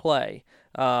that they play.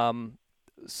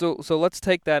 So let's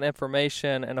take that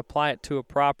information and apply it to a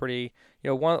property.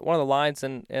 One of the lines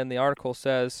in the article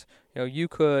says, you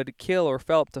could kill or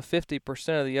fell up to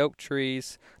 50% of the oak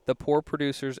trees, the poor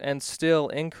producers, and still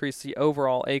increase the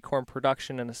overall acorn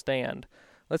production in a stand.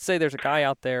 Let's say there's a guy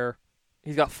out there,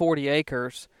 he's got 40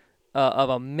 acres of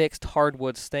a mixed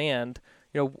hardwood stand.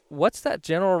 What's that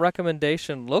general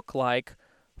recommendation look like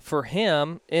for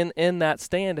him in that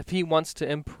stand if he wants to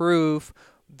improve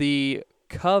the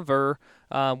cover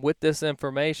with this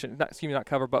information? Not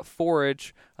cover, but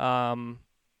forage in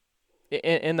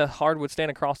the hardwood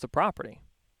stand across the property.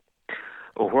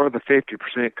 Well, where the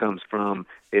 50% comes from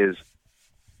is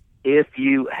if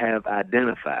you have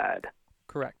identified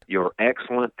correct your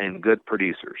excellent and good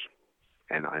producers,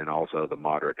 and also the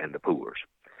moderate and the poors.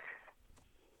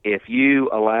 If you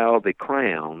allow the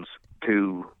crowns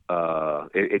to,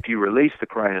 if you release the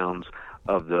crowns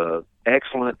of the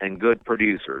excellent and good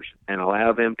producers and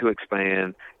allow them to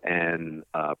expand and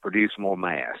produce more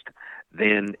mast,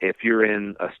 then if you're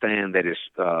in a stand that is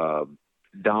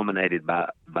dominated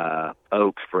by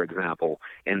oaks, for example,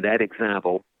 in that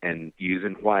example, and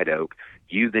using white oak,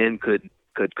 you then could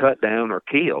cut down or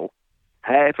kill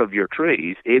half of your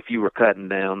trees if you were cutting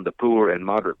down the poor and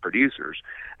moderate producers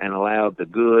and allowed the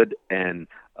good and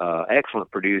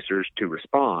excellent producers to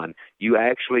respond. You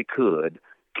actually could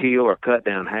kill or cut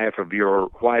down half of your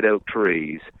white oak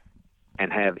trees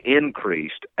and have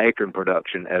increased acorn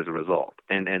production as a result.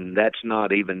 And that's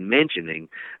not even mentioning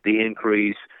the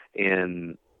increase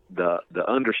in the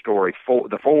understory,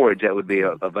 the forage that would be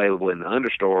available in the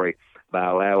understory by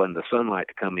allowing the sunlight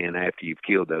to come in after you've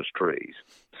killed those trees.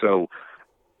 So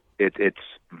it's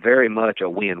very much a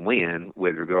win-win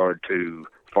with regard to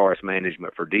forest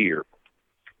management for deer,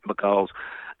 because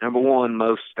number one,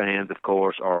 most stands, of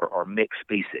course, are mixed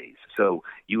species. So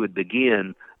you would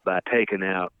begin by taking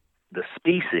out the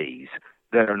species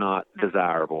that are not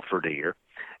desirable for deer,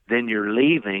 then you're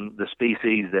leaving the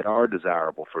species that are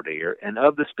desirable for deer. And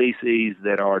of the species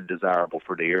that are desirable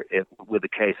for deer, with the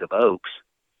case of oaks,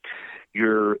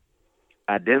 you're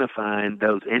identifying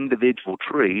those individual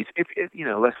trees. If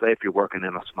let's say if you're working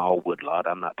in a small woodlot,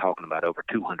 I'm not talking about over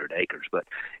 200 acres, but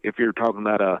if you're talking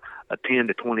about a 10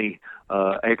 to 20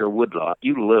 acre woodlot,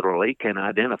 you literally can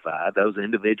identify those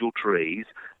individual trees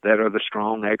that are the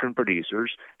strong acorn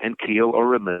producers and kill or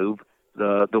remove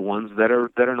the ones that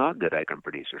are not good acorn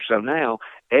producers. So now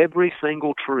every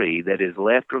single tree that is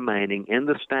left remaining in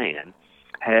the stand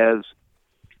has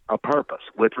a purpose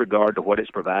with regard to what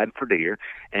it's providing for deer,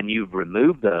 and you've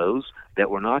removed those that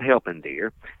were not helping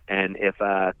deer. And if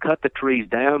I cut the trees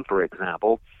down, for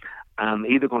example, I'm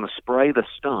either going to spray the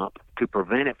stump to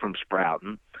prevent it from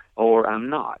sprouting, or I'm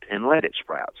not and let it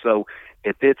sprout. So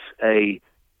if it's a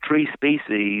tree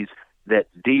species that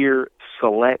deer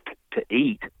select to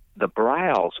eat the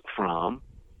browse from,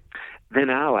 then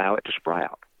I allow it to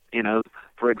sprout.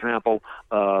 For example,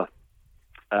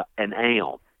 an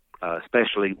elm,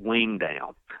 especially winged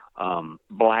elm,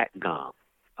 black gum,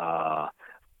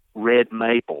 red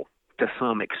maple to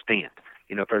some extent.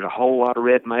 If there's a whole lot of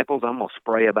red maples, I'm going to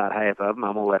spray about half of them.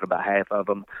 I'm going to let about half of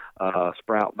them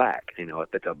sprout back.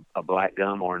 If it's a black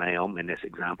gum or an elm, in this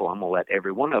example, I'm going to let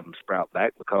every one of them sprout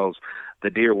back, because the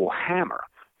deer will hammer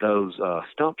those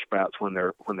stump sprouts when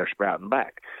they're sprouting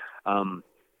back.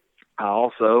 I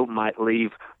also might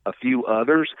leave a few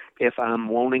others if I'm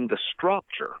wanting the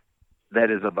structure that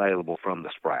is available from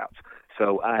the sprouts.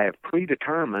 So I have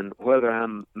predetermined whether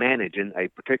I'm managing a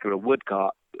particular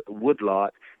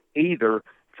woodlot either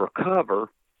for cover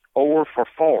or for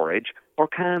forage, or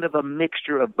kind of a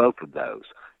mixture of both of those.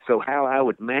 So how I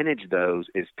would manage those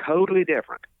is totally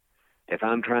different if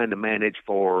I'm trying to manage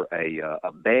for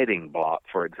a bedding block,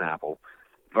 for example,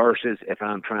 versus if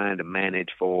I'm trying to manage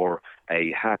for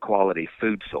a high-quality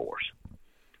food source.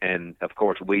 And, of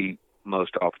course, we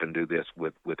most often do this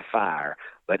with fire,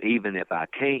 but even if I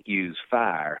can't use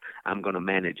fire, I'm going to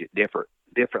manage it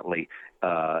differently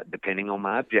depending on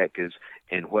my objectives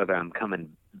and whether I'm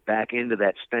coming back into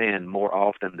that stand more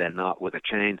often than not with a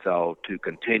chainsaw to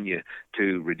continue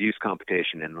to reduce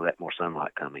competition and let more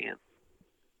sunlight come in.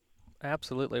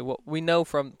 Absolutely. Well, we know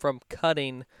from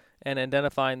cutting and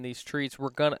identifying these trees, we're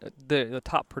gonna the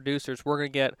top producers, we're gonna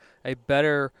get a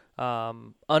better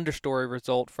understory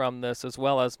result from this, as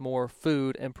well as more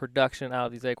food and production out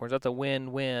of these acorns. That's a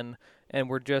win-win, and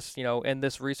we're just in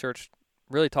this research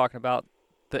really talking about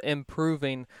the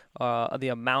improving the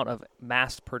amount of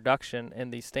mass production in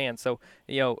these stands. So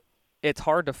it's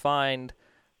hard to find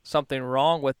something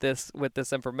wrong with this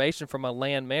information from a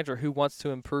land manager who wants to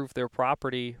improve their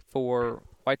property for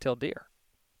whitetail deer.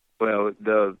 Well,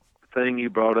 the thing you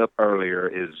brought up earlier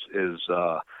is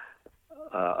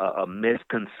a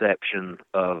misconception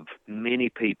of many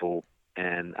people,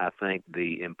 and I think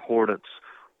the importance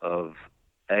of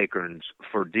acorns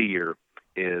for deer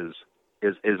is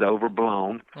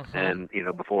overblown. Mm-hmm.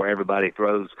 And before everybody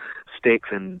throws sticks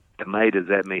and tomatoes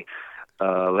at me,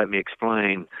 let me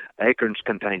explain. Acorns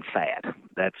contain fat.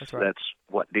 That's right. That's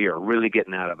what deer are really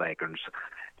getting out of acorns,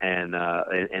 and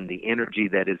the energy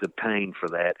that is obtained for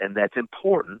that, and that's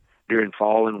important during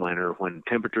fall and winter when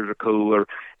temperatures are cooler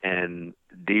and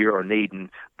deer are needing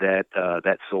that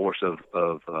source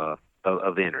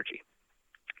of energy.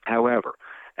 However,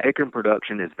 acorn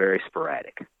production is very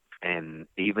sporadic, and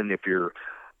even if you're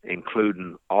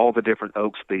including all the different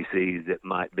oak species that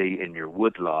might be in your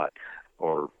woodlot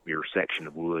or your section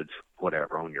of woods,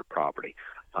 whatever, on your property,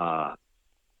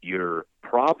 you're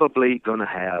probably going to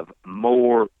have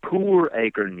more poor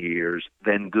acorn years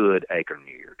than good acorn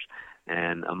years.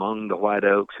 And among the white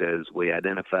oaks, as we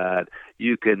identified,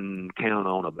 you can count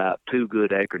on about 2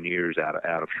 good acorn years out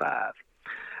of 5.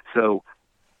 So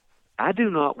I do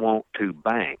not want to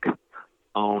bank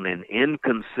on an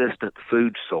inconsistent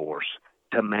food source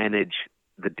to manage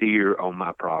the deer on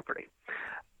my property.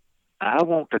 I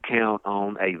want to count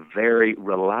on a very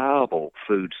reliable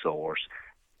food source,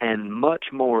 and much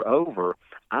moreover,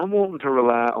 I'm wanting to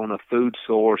rely on a food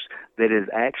source that is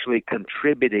actually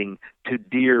contributing to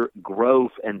deer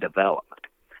growth and development.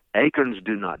 Acorns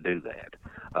do not do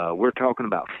that. We're talking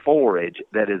about forage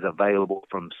that is available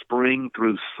from spring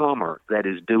through summer that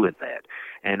is doing that.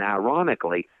 And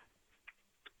ironically,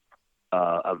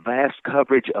 a vast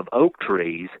coverage of oak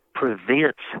trees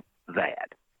prevents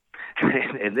that.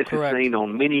 And this Correct. is seen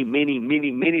on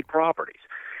many properties.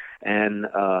 And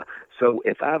so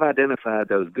if I've identified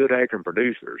those good acorn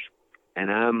producers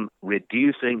and I'm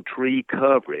reducing tree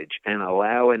coverage and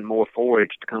allowing more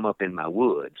forage to come up in my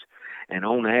woods, And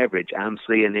on average, I'm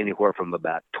seeing anywhere from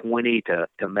about 20 to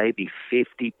maybe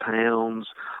 50 pounds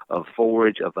of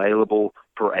forage available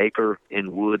per acre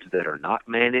in woods that are not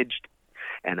managed.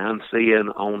 And I'm seeing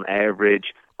on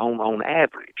average,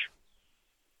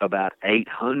 about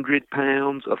 800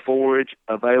 pounds of forage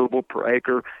available per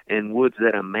acre in woods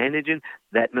that I'm managing.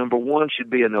 That, number one,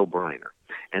 should be a no-brainer.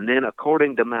 And then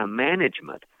according to my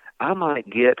management, I might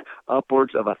get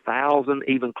upwards of 1,000,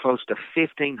 even close to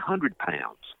 1,500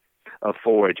 pounds of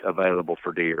forage available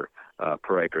for deer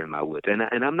per acre in my woods.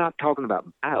 And I'm not talking about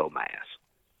biomass.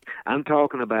 I'm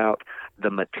talking about the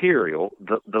material,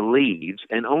 the leaves,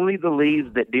 and only the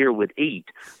leaves that deer would eat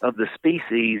of the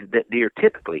species that deer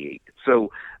typically eat.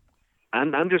 So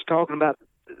I'm just talking about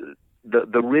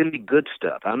the really good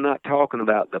stuff. I'm not talking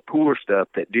about the poor stuff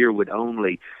that deer would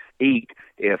only eat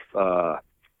if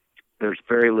there's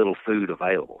very little food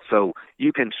available. So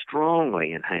you can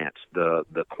strongly enhance the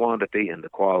quantity and the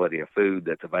quality of food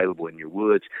that's available in your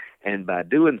woods, and by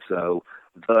doing so,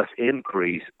 thus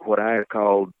increase what I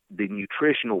call the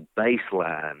nutritional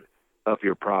baseline of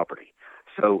your property.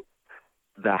 So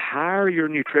the higher your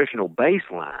nutritional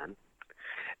baseline,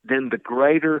 then the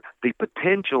greater the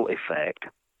potential effect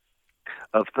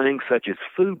of things such as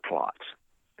food plots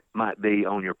might be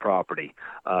on your property.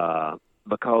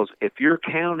 Because if you're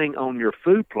counting on your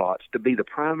food plots to be the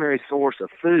primary source of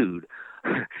food,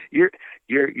 you're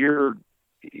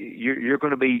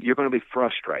going to be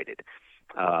frustrated,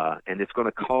 and it's going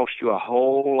to cost you a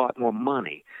whole lot more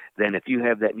money than if you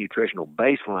have that nutritional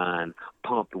baseline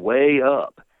pumped way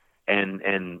up,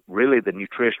 and really the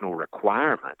nutritional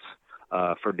requirements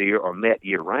for deer are met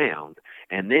year round.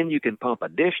 And then you can pump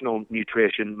additional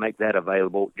nutrition, make that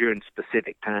available during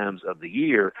specific times of the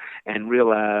year, and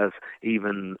realize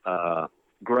even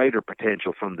greater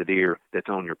potential from the deer that's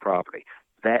on your property.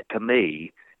 That, to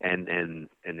me, and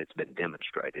it's been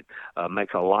demonstrated,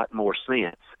 makes a lot more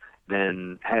sense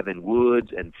than having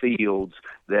woods and fields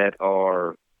that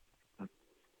are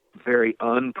very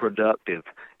unproductive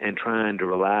and trying to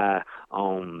rely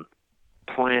on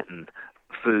planting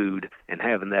food and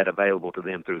having that available to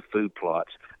them through food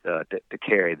plots to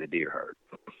carry the deer herd.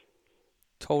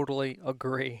 Totally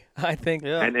agree. I think,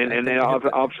 Yeah. And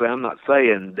obviously, I'm not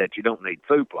saying that you don't need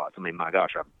food plots. I mean, my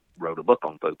gosh, I wrote a book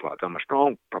on food plots. I'm a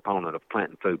strong proponent of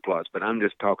planting food plots, but I'm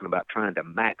just talking about trying to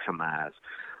maximize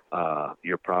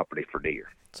your property for deer.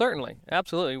 Certainly,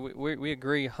 absolutely, we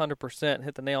agree 100%.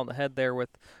 Hit the nail on the head there with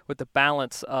the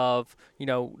balance of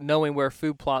knowing where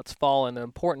food plots fall in the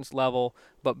importance level,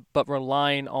 but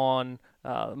relying on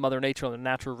Mother Nature and the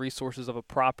natural resources of a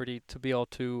property to be able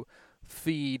to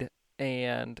feed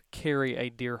and carry a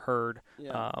deer herd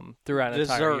throughout an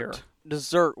entire year.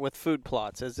 Desert with food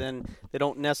plots, as in they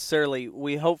don't necessarily.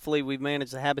 We've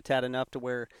managed the habitat enough to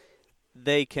where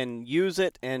they can use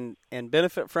it and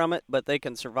benefit from it, but they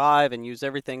can survive and use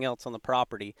everything else on the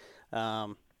property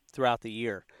throughout the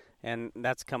year, and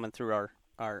that's coming through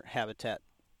our habitat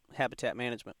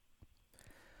management.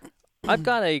 I've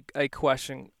got a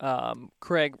question,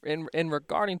 Craig, in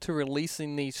regarding to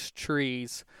releasing these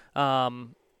trees. We're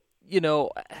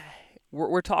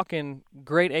talking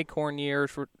great acorn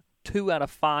years. 2 out of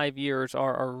 5 years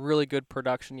are really good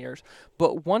production years.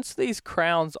 But once these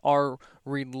crowns are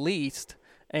released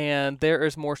and there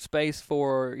is more space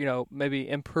for, maybe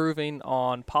improving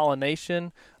on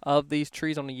pollination of these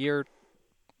trees on a year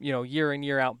in,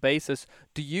 year out basis,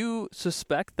 do you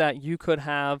suspect that you could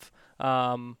have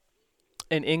an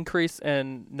increase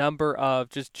in number of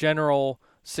just general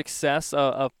success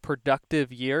of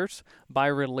productive years by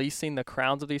releasing the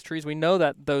crowns of these trees? We know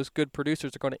that those good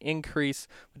producers are going to increase.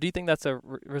 Do you think that's a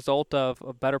result of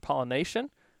a better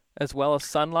pollination as well as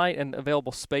sunlight and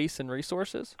available space and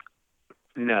resources?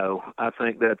 No, I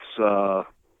think that's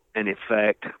an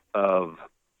effect of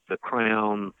the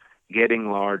crown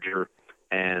getting larger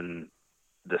and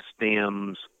the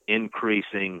stems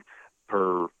increasing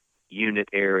per unit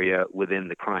area within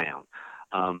the crown.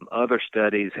 Other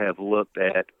studies have looked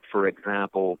at, for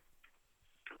example,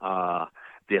 the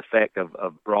effect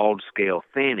of broad-scale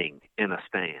thinning in a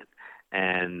stand.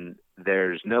 And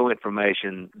there's no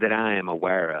information that I am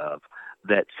aware of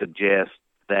that suggests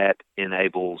that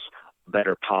enables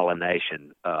better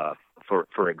pollination,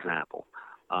 for example.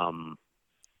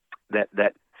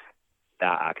 That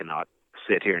I cannot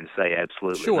sit here and say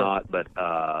absolutely not, but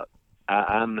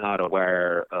I'm not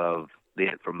aware of the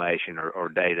information or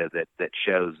data that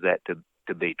shows that to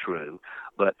be true.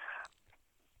 But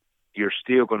you're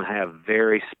still going to have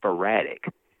very sporadic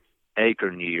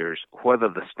acorn years, whether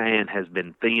the stand has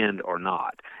been thinned or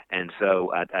not. And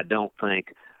so I don't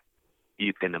think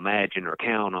you can imagine or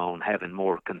count on having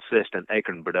more consistent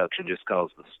acorn production just because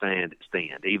the stand is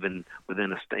thin. Even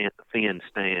within a thin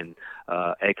stand,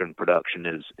 acorn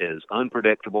production is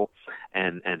unpredictable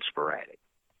and sporadic.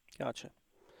 Gotcha.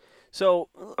 So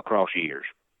across years.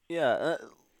 Yeah.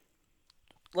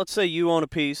 Let's say you own a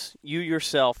piece, you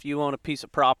own a piece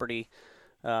of property,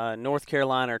 North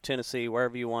Carolina or Tennessee,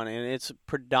 wherever you want, and it's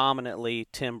predominantly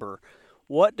timber.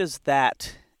 What does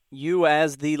that, you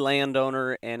as the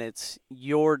landowner, and it's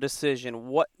your decision,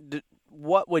 what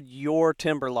would your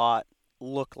timber lot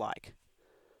look like?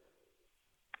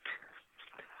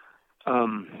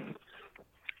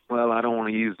 Well, I don't want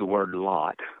to use the word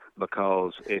lot,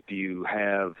 because if you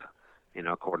have,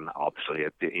 according to, obviously,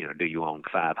 do you own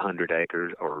 500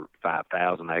 acres or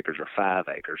 5,000 acres or 5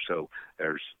 acres? So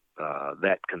there's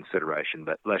that consideration.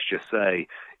 But let's just say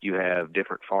you have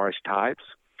different forest types,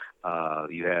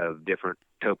 you have different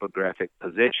topographic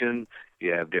position,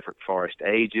 you have different forest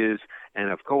ages,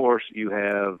 and of course you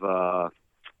have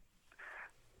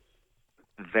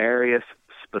various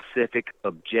specific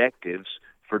objectives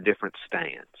for different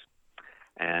stands.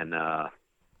 And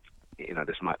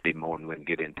this might be more than we can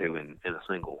get into in a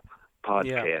single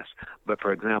podcast. Yeah. But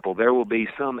for example, there will be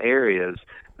some areas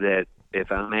that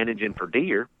if I'm managing for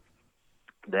deer,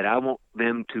 that I want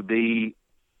them to be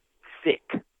thick,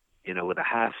 with a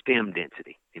high stem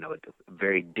density, with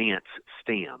very dense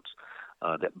stems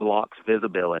that blocks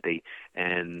visibility.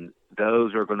 And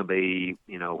those are going to be,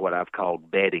 what I've called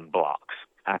bedding blocks.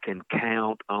 I can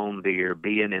count on deer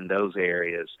being in those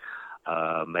areas,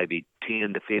 maybe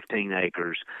 10 to 15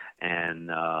 acres, and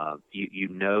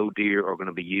deer are going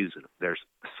to be using them. There's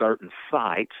certain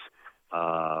sites,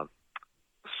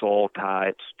 soil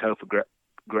types,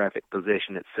 topographic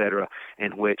position, etc.,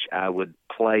 in which I would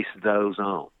place those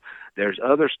on. There's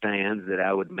other stands that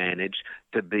I would manage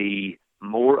to be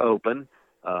more open,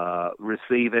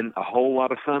 receiving a whole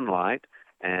lot of sunlight,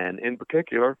 and in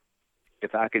particular,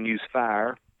 if I can use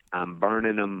fire, I'm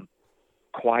burning them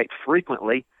quite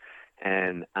frequently,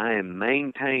 and I am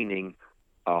maintaining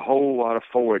a whole lot of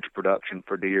forage production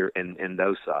for deer in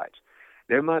those sites.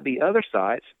 There might be other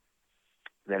sites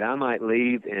that I might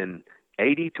leave in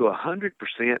 80 to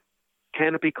 100%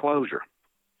 canopy closure,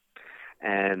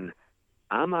 and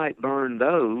I might burn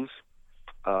those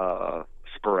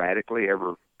sporadically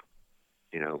every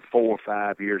 4 or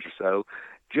 5 years or so,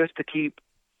 just to keep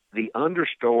the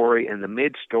understory and the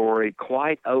mid-story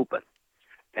quite open.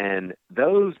 And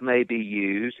those may be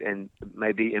used and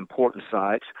may be important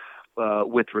sites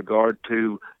with regard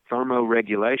to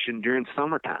thermoregulation during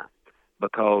summertime,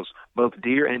 because both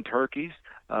deer and turkeys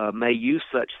may use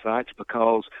such sites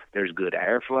because there's good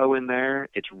airflow in there.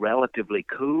 It's relatively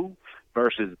cool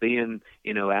versus being,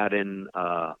 out in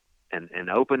an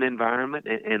open environment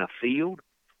in a field.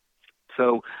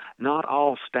 So not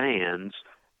all stands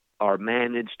are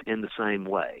managed in the same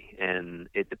way, and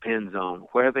it depends on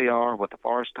where they are, what the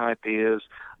forest type is,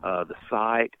 the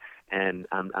site, and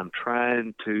I'm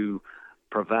trying to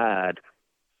provide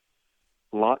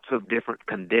lots of different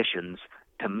conditions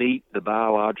to meet the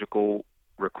biological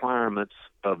requirements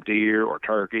of deer or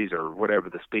turkeys or whatever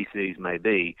the species may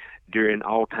be during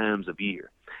all times of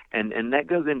year. And that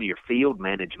goes into your field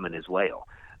management as well.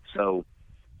 So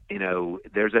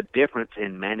there's a difference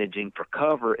in managing for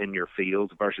cover in your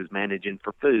fields versus managing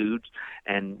for foods,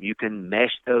 and you can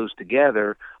mesh those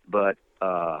together, but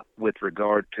with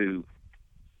regard to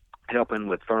helping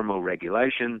with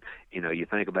thermoregulation, you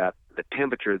think about the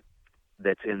temperature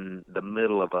that's in the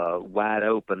middle of a wide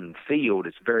open field.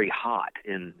 It's very hot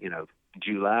in,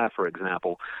 July, for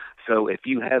example. So if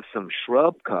you have some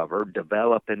shrub cover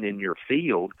developing in your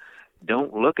field,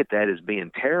 don't look at that as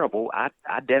being terrible. I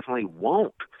definitely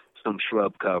want some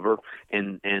shrub cover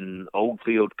in old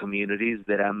field communities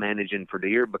that I'm managing for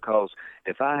deer, because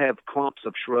if I have clumps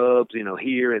of shrubs,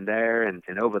 here and there and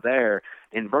over there,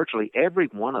 in virtually every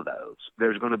one of those,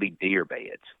 there's going to be deer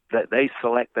beds. That they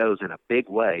select those in a big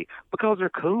way because they're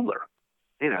cooler.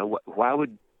 Why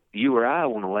would you or I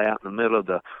want to lay out in the middle of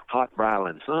the hot,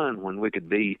 broiling sun when we could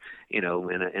be, in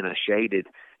a shaded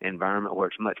environment where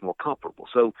it's much more comfortable?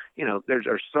 So, there's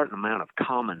a certain amount of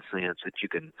common sense that you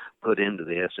can put into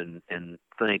this and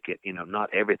think that,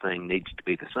 not everything needs to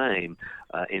be the same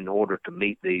in order to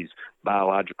meet these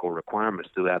biological requirements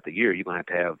throughout the year. You're going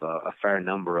to have a fair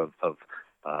number of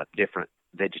different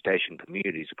vegetation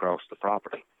communities across the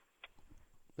property.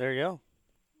 There you go.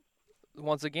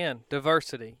 Once again,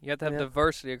 diversity. You have to have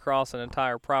diversity across an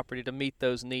entire property to meet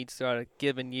those needs throughout a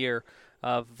given year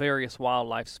of various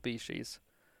wildlife species.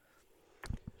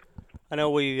 I know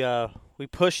we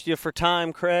pushed you for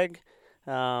time, Craig.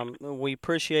 We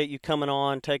appreciate you coming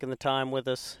on, taking the time with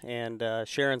us, and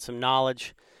sharing some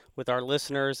knowledge with our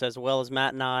listeners as well as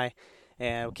Matt and I.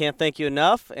 And we can't thank you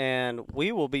enough, and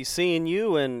we will be seeing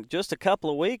you in just a couple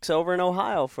of weeks over in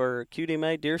Ohio for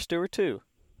QDMA Deer Stewer 2.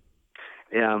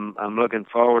 Yeah, I'm looking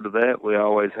forward to that. We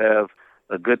always have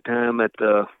a good time at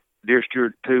the Deer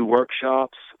Stewer 2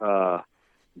 workshops.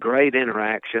 Great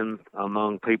interaction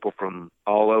among people from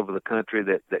all over the country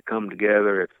that come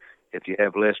together. If you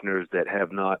have listeners that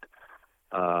have not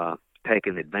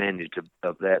taken advantage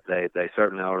of that, they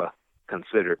certainly ought to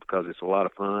consider it because it's a lot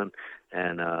of fun.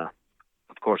 And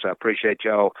of course, I appreciate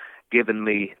y'all giving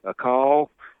me a call.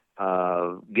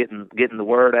 Getting the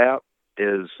word out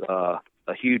is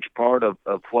a huge part of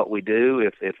what we do.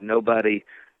 If nobody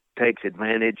takes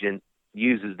advantage and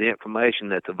uses the information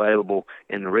that's available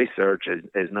in the research,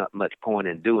 there's not much point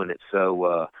in doing it.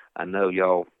 So I know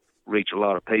y'all reach a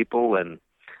lot of people, and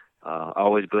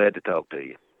always glad to talk to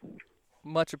you.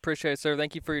 Much appreciated, sir.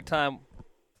 Thank you for your time.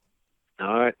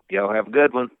 All right. Y'all have a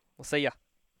good one. We'll see ya.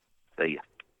 See ya.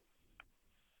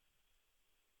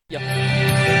 Yeah.